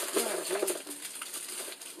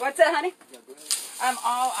 What's that, honey? I'm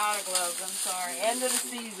all out of gloves. I'm sorry. End of the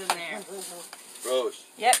season there. Rose.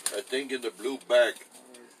 Yep. I think in the blue bag.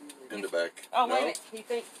 In the back. Oh, no? wait a minute. He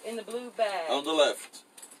thinks in the blue bag. On the left.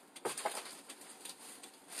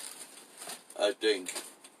 I think.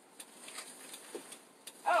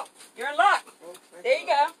 Oh, you're in luck. There you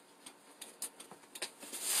go.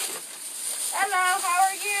 Hello, how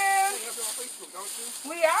are you?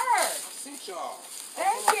 We are. See y'all.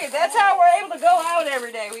 Thank you. That's how we're able to go out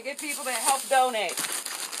every day. We get people that help donate.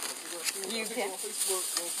 You can.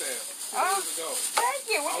 Oh, thank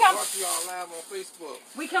you. Y'all live on Facebook.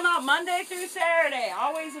 We come out Monday through Saturday,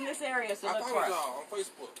 always in this area, so look for us. Y'all on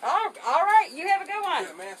Facebook. Oh, all right. You have a good one. You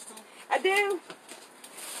got a mask too? I do.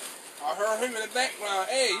 I heard him in the background.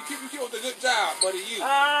 Hey, you keep with a good job, buddy. You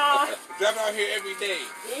driving out here every day.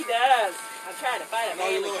 He does. I'm trying to find a all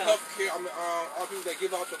your manly little color. health care. All people that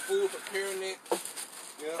give out the food, preparing it.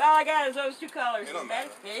 Yeah. All I got is those two colors. It don't Okay?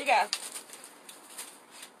 matter. There you go.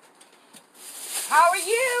 How are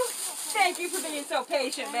you? Thank you for being so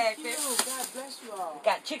patient back there. God bless you all.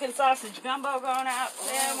 Got chicken sausage gumbo going out,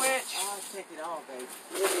 sandwich. I'll take it all, baby.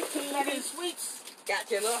 With the Got any candy. sweets? Got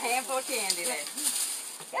your little handful of candy there.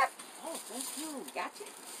 Yep. Oh, thank you. Got you.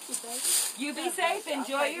 Baby. You be safe.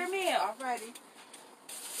 Enjoy your meal. Alrighty.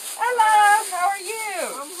 Hello. How are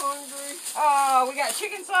you? I'm hungry. Oh, we got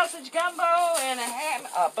chicken sausage gumbo and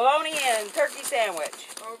a bologna and turkey sandwich.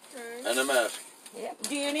 Okay. And a mask. Yep.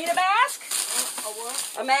 Do you need a mask? A what?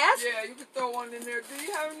 A mask? Yeah, you can throw one in there. Do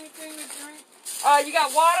you have anything to drink? You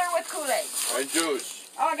got water with Kool-Aid. And juice.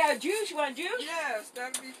 Oh, I got a juice. You want a juice? Yes,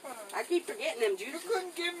 that'd be fine. I keep forgetting them You juices.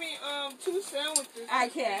 couldn't give me 2 sandwiches. I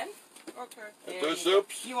can. Okay. And There 2 you go.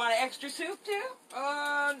 soups. You want an extra soup too?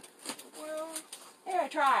 Well. Here,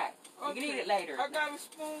 try it. You Okay. can eat it later. I got a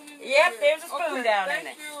spoon in there. Yep, there's a spoon down in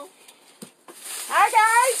thank there. you. Hi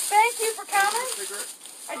guys, thank you for coming. Cigarette?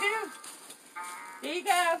 I do. There you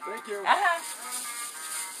go. Thank you.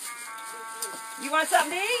 You want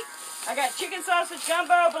something to eat? I got chicken sausage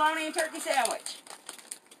gumbo, bologna, and turkey sandwich.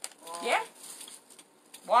 Yeah?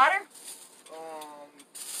 Water?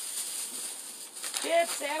 Chip,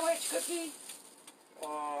 sandwich, cookie.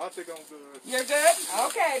 I think I'm good. You're good?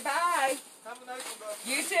 Okay, bye. Have a nice one, guys.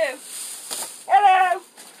 You too. Hello.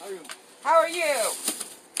 How you? How are you?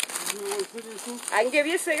 You want a cigarette too? I can give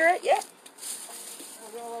you a cigarette, yep.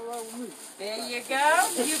 That's all right with me. There you go.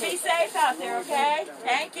 You be safe out there, okay?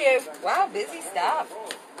 Thank you. Wow, busy stuff.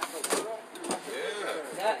 Yeah.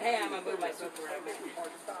 Hey, I'm gonna move my soup around.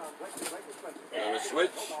 Gonna switch.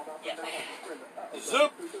 Yeah.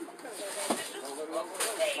 Zoop.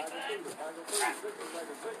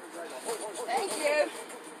 Thank you.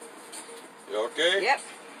 You okay? Yep.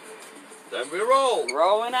 Then we roll.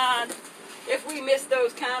 Rolling on. If we missed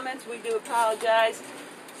those comments, we do apologize.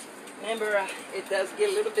 Remember, it does get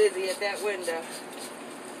a little busy at that window.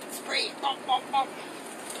 Spray it. Bump, bump, bump.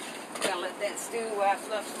 Gonna let that stew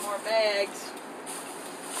fluff some more bags.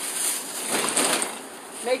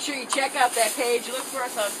 Make sure you check out that page. Look for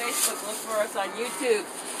us on Facebook. Look for us on YouTube.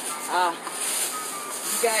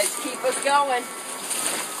 You guys keep us going.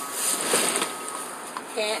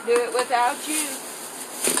 Can't do it without you.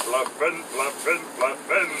 Fluffin', fluffin',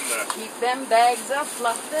 fluffin'. Keep them bags up,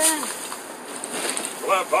 fluffin'.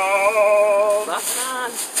 Fluff on. Fluffin'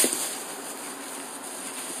 on.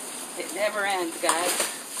 It never ends, guys.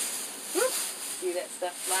 Whoop. See that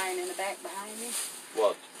stuff flying in the back behind me?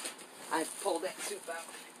 What? I pulled that soup out.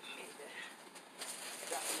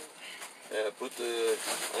 Yeah, put the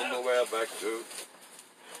underwear back too.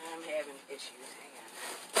 I'm having issues.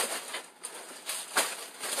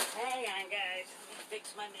 Hang on, guys. Let me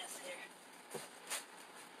fix my mess here.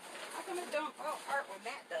 How come it don't fall apart when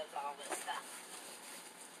Matt does all this stuff?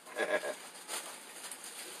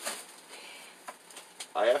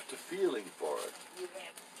 I have the feeling for it. You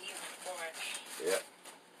have the feeling for it. Yeah.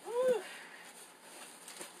 Woo.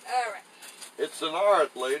 All right. It's an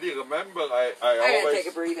art, lady. Remember, I I gotta always take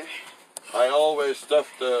a breather. I always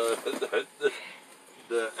stuff the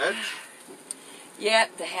edge.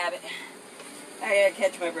 Yep, the habit. I gotta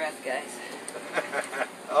catch my breath, guys. Okay.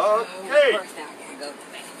 Oh, of course, now I gotta go to the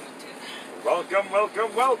bathroom too. Welcome,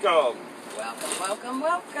 welcome, welcome Welcome, welcome,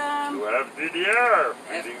 welcome. to FDDR,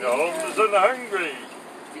 feeding the homeless and the hungry.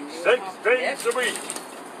 6 days a week.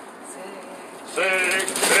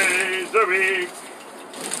 6 days a week.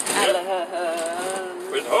 I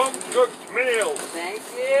love. With home-cooked meals. Thank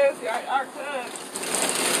you. You're our cook.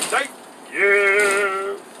 Thank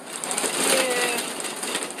you.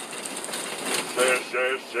 Thank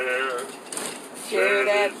Share. you. Share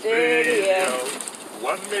that video.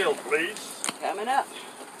 1 meal, please. Coming up.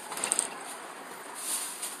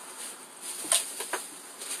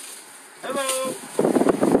 Hello.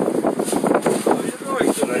 How are you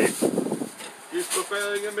doing today? She's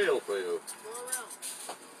preparing a meal for you. Go around.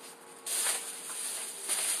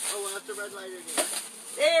 Oh, that's the red light again.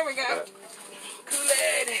 There we go.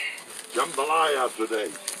 Kool-Aid. Jambalaya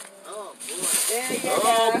today. Oh, boy. There you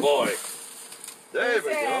Oh go. boy. There we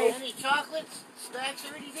go. Any chocolates, snacks,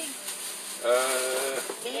 or anything?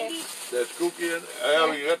 Candy? There's cookie and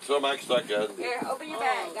we got some extra candy. Here, open your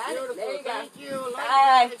bag. Got it? Beautiful. There you go. Thank you. Love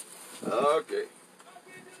Bye. you guys. Okay.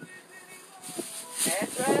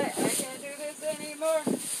 That's right. I can't do this anymore.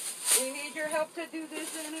 We need your help to do this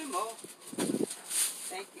anymore.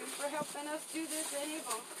 Thank you for helping us do this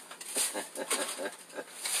anymore.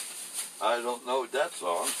 I don't know that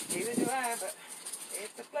song. Neither do I, but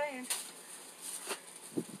it's a playing.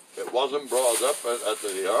 It wasn't brought up at the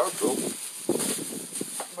rehearsal.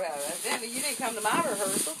 Well, evidently you didn't come to my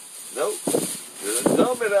rehearsal. No. You didn't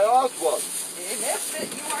tell me there was one. You missed it.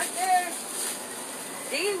 You weren't there.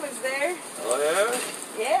 Dean was there. Oh yeah?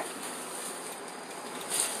 Yeah.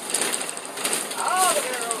 All the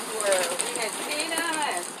girls were. We had Dina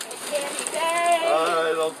and Candy Day.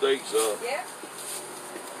 I don't think so. Yep.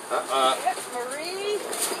 Uh-uh. Yep. Marie.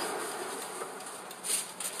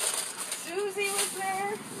 Susie was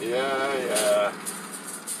there. Yeah.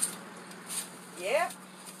 Yep.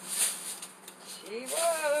 She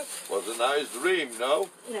was. Was a nice dream, no?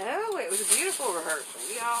 No, it was a beautiful rehearsal.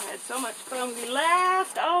 We all had so much fun. We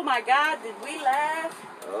laughed. Oh my God, did we laugh?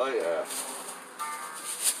 Oh yeah.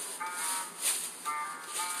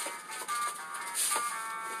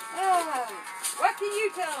 What can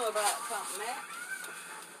you tell them about something, Matt?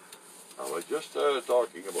 I was just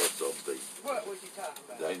talking about something. What was you talking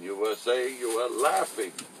about? Then you were saying you were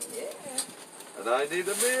laughing. Yeah, And I need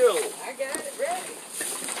a meal. I got it ready.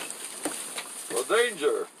 For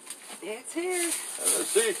danger. It's here. And a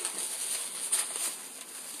seat.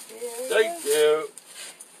 Here it Thank is. you.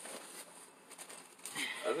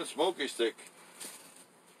 And a smoky stick.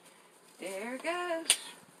 There it goes.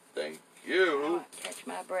 Thank I you. want to catch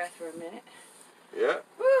my breath for a minute. Yeah.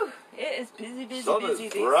 Whew, it is busy, Sun busy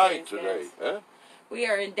is these bright days, today, guys. huh? We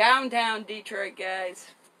are in downtown Detroit,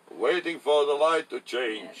 guys. Waiting for the light to Yeah,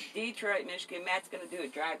 change. Detroit, Michigan. Matt's going to do a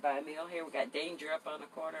drive-by meal here. We got Danger up on the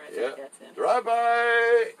corner. I Yeah. think that's him.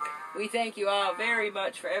 Drive-by. We thank you all very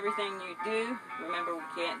much for everything you do. Remember, we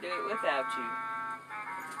can't do it without you.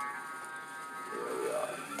 Here we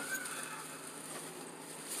are.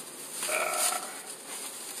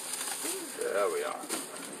 There we are.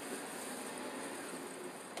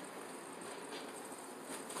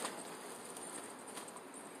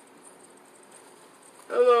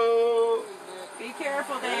 Hello. Be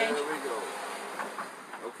careful, There Dan. we go.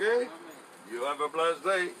 Okay? You have a blessed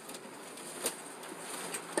day.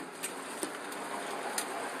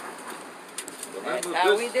 That's Remember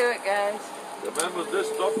how we this? do it, guys. Remember this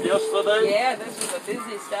stop yesterday? Yeah, this was a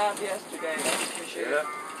busy stop yesterday, that's for sure. Yeah.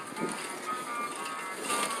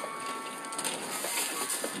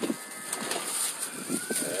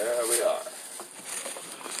 There we are.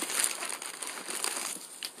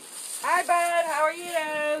 Hi, bud. How are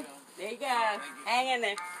you? There you go. Hang in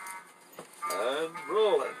there. And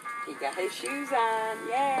rolling. He got his shoes on.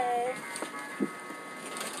 Yay.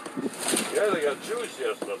 Yeah, they got shoes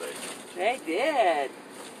yesterday. They did.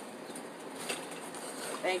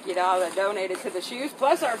 Thank you to all that donated to the shoes.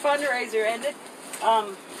 Plus our fundraiser ended.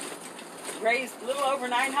 Raised a little over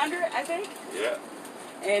 900, I think. Yeah.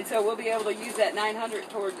 And so we'll be able to use that 900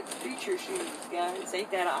 toward future shoes, guys.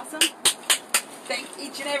 Ain't that awesome? Thank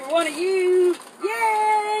each and every one of you.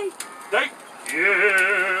 Yay! Thank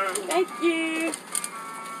you. Thank you.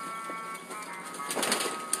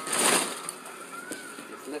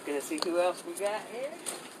 Just looking to see who else we got here.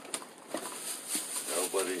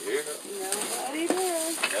 Nobody here. Nobody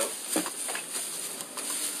there. Nope.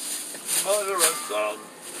 Mother and son.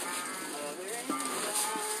 Mother and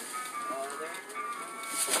son. Mother.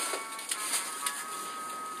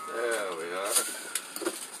 There we are.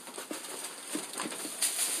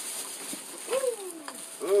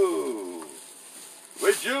 Ooh.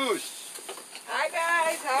 With juice. Hi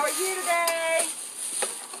guys, how are you today?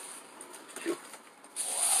 Phew.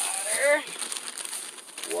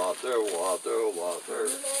 Water. Water.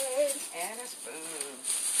 And a spoon.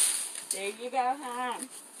 There you go, hon.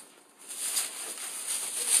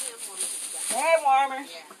 Hand warmer. Yeah,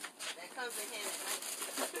 that comes in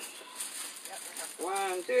handy.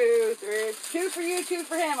 1, 2, 3. 2 for you, 2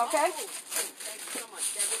 for him, okay? Oh, thank you so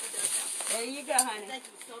much. That really does help. There you go, honey. Thank you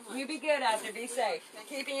so much. You be good out there. Be safe.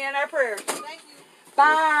 Keeping you in our prayers. Thank you.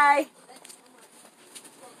 Bye.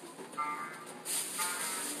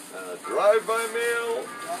 And a drive-by meal.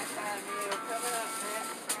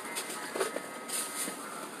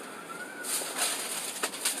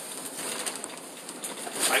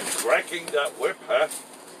 I'm cracking that whip, huh?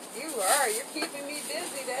 You are. You're keeping me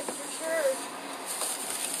busy, that's for sure.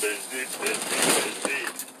 Busy.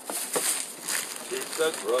 Keep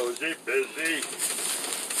that Rosie busy.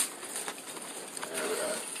 There we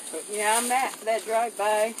are. Yeah, I'm at that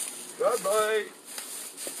drive-by. Drive-by.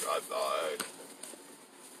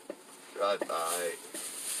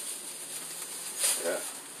 Yeah,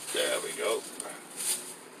 there we go.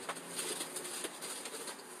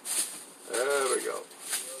 There we go.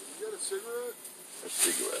 You got a cigarette? A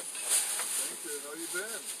cigarette. Thank you. How you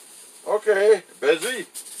been? Okay, busy.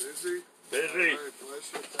 Busy? Busy. All right, bless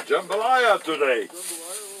you. Thank Jambalaya today. you.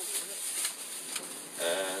 Jambalaya,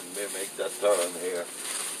 And we make that turn here.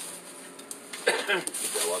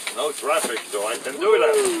 There was no traffic, so I can do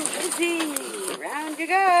that. Busy. Round you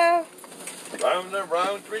go. Round and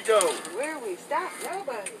round we go. Where we stop?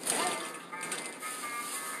 Nobody.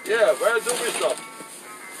 Yeah, where do we stop?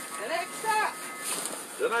 The next stop.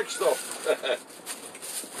 The next stop.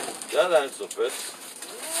 That answer fits.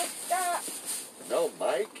 Next stop. No,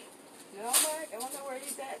 Mike? No, Mike. I don't know where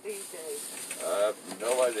he's at these days. I have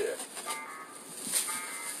no idea.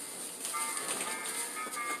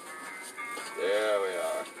 There we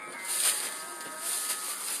are.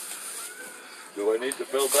 Do I need to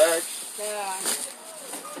fill bags? Yeah.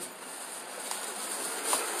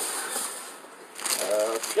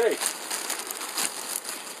 Okay.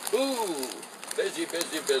 Ooh, busy.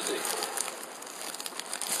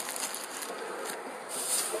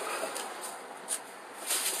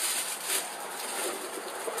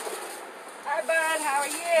 Hi, bud. How are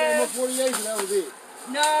Yeah, you? 48 and that was it.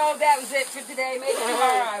 No, that was it for today. Maybe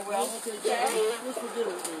tomorrow I will. Okay, Okay? what's for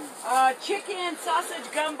dinner, please? Chicken sausage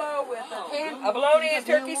gumbo with a bologna and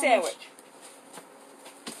turkey sandwich.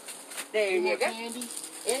 There you go. Candy?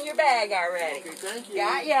 In your bag already. Okay, thank you.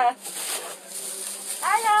 Got ya.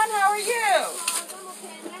 Hi, hon. How are you?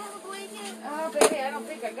 Oh, baby, I don't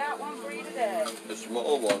think I got one for you today. A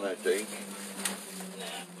small one, I think.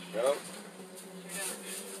 No?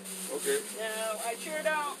 Okay. No, I sure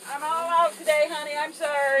don't. I'm all out today, honey. I'm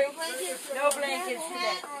sorry. No blankets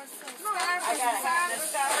today. I got a hat and a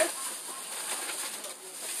scarf.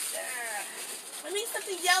 There. I need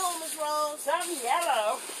something yellow, Miss Rose. Something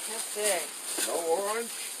yellow. Let's see. No orange?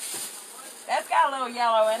 That's got a little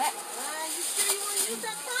yellow in it. You sure you want to use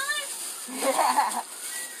that color? Yeah.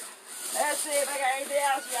 Let's see if I got anything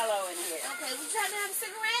else yellow in here. Okay, would you like to have a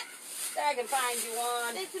cigarette? I can find you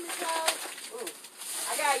one. Thank you, Miss Rose. Ooh.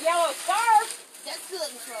 I got a yellow scarf. That's good,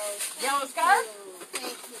 Miss Rose. Yellow scarf?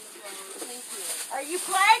 Thank you, Miss Rose. Thank you. Are you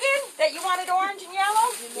flagging that you wanted orange and yellow?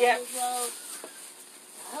 Yeah. Miss Rose.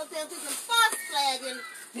 I hope they don't do some false flagging.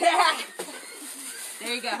 Yeah.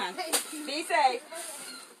 There you go, hon. Be safe.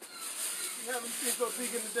 You haven't seen so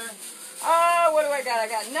big in the day? Oh, what do I got? I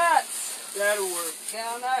got nuts. That'll work.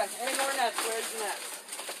 No nuts. Any more nuts? Where's the nuts?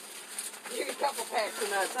 Here's a couple packs of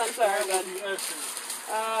nuts. I'm sorry, bud.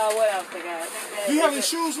 What else I got? Do you have any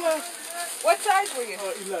shoes left? What size were you?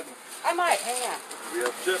 11. I might. Hang on. We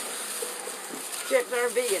have chips. Chips are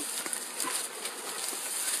vegan.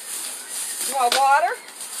 You want water?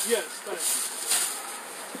 Yes, thank you.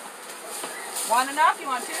 One enough? You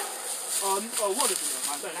want two? One is enough.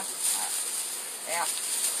 One's enough? Yeah.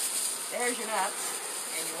 There's your nuts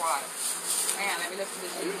and your water. Hang on, let me look at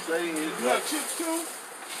this. Are you saying he's You have chips too?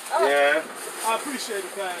 Oh, Yeah. I appreciate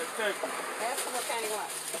it, guys. Thank you. that's what kind you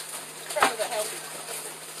want. Try the healthy.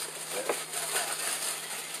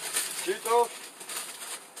 Cheetos?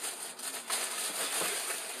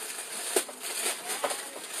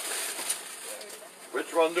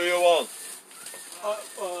 Which one do you want?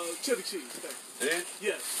 Chili cheese, thank you. These?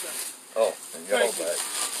 Yes, thank you. Oh, and yellow Thank you. bag.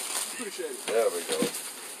 Appreciate it. There we go.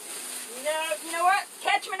 No, you know what?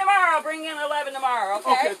 Catch me tomorrow. I'll bring in 11 tomorrow,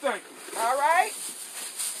 okay? Okay, thank you. All right.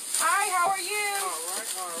 Hi, how are you?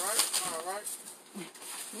 All right.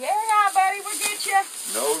 Yeah, buddy, we'll get you.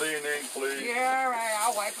 No leaning, please. Yeah, all right,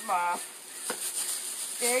 I'll wipe them off.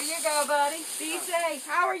 There you go, buddy. Be safe.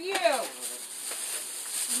 How are you?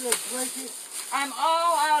 You have a blanket? I'm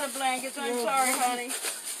all out of blankets. I'm sorry, honey.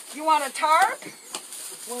 You want a tarp?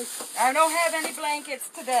 I don't have any blankets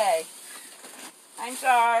today. I'm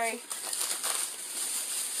sorry.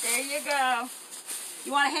 There you go.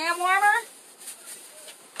 You want a hand warmer?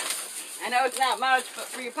 I know it's not much, but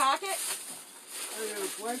for your pocket?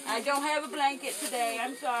 I don't have a blanket today.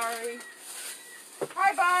 I'm sorry.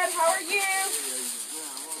 Hi, bud. How are you?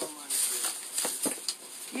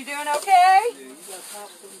 You doing okay?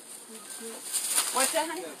 What's that,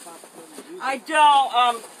 honey? I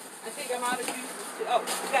don't. I think I'm out of juices too. Oh,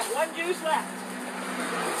 we got one juice left.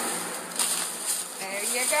 There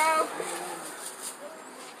you go.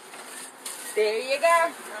 There you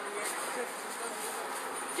go.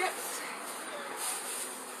 Chips.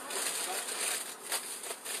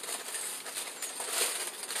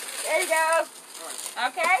 There you go.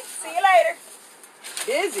 Okay, see you later.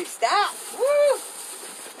 Busy stop. Woo!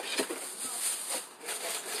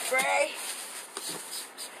 Spray.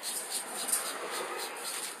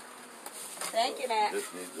 Thank you, Matt.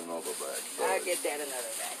 This needs another bag. I'll get that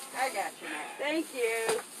another bag. I got you, Matt. Thank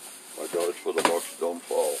you. My God, for the bucks don't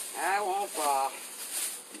fall. I won't fall.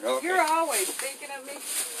 Okay. You're always thinking of me.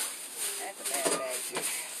 That's a bad bag, too.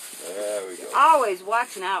 There we go. Always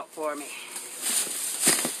watching out for me.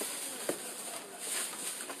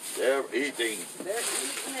 They're eating. They're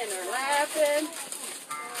eating and they're laughing.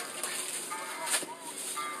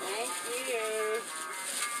 Thank you.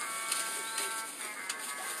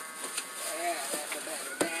 Yeah, that's a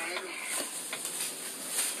better bag.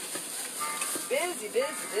 Busy,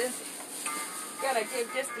 busy, busy. Gotta give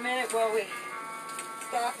just a minute while we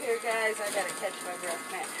stop here, guys. I gotta catch my breath,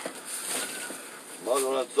 man.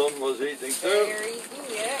 Mother and son was eating too. They're eating,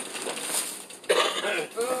 yeah.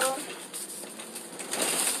 Boom.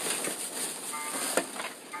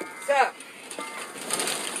 So,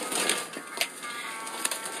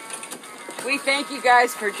 we thank you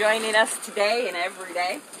guys for joining us today and every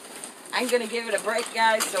day. I'm going to give it a break,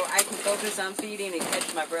 guys, so I can focus on feeding and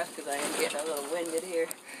catch my breath because I am getting a little winded here.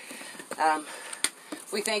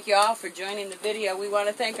 We thank you all for joining the video. We want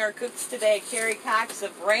to thank our cooks today, Carrie Cox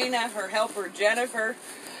of Raina, her helper Jennifer.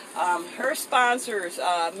 Her sponsors,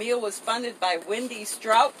 meal was funded by Wendy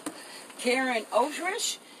Strout, Karen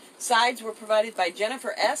Oshrish. Sides were provided by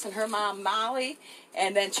Jennifer S. and her mom Molly.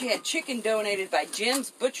 And then she had chicken donated by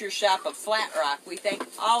Jim's Butcher Shop of Flat Rock. We thank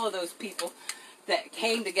all of those people that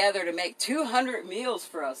came together to make 200 meals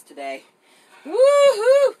for us today.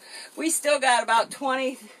 Woohoo! We still got about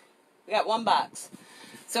 20. We got one box.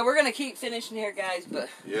 So we're going to keep finishing here, guys, but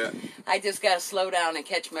Yeah. I just got to slow down and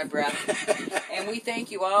catch my breath. And we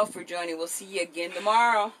thank you all for joining. We'll see you again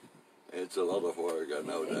tomorrow. It's a lot of work, I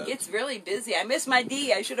know It that. gets really busy. I miss my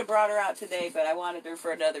D. I should have brought her out today, but I wanted her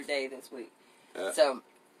for another day this week. Yeah. So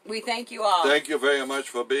we thank you all. Thank you very much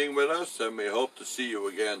for being with us, and we hope to see you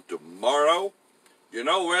again tomorrow. You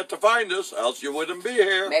know where to find us, else you wouldn't be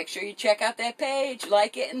here. Make sure you check out that page,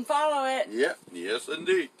 like it, and follow it. Yeah, yes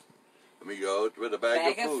indeed. Let me go with a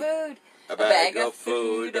bag of food. A bag of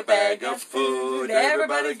food, a bag of food.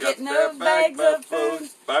 Everybody getting their bags of food.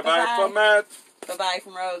 Bye-bye from Matt. Bye-bye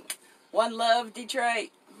from Rose. One love, Detroit.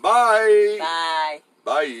 Bye. Bye.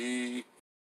 Bye.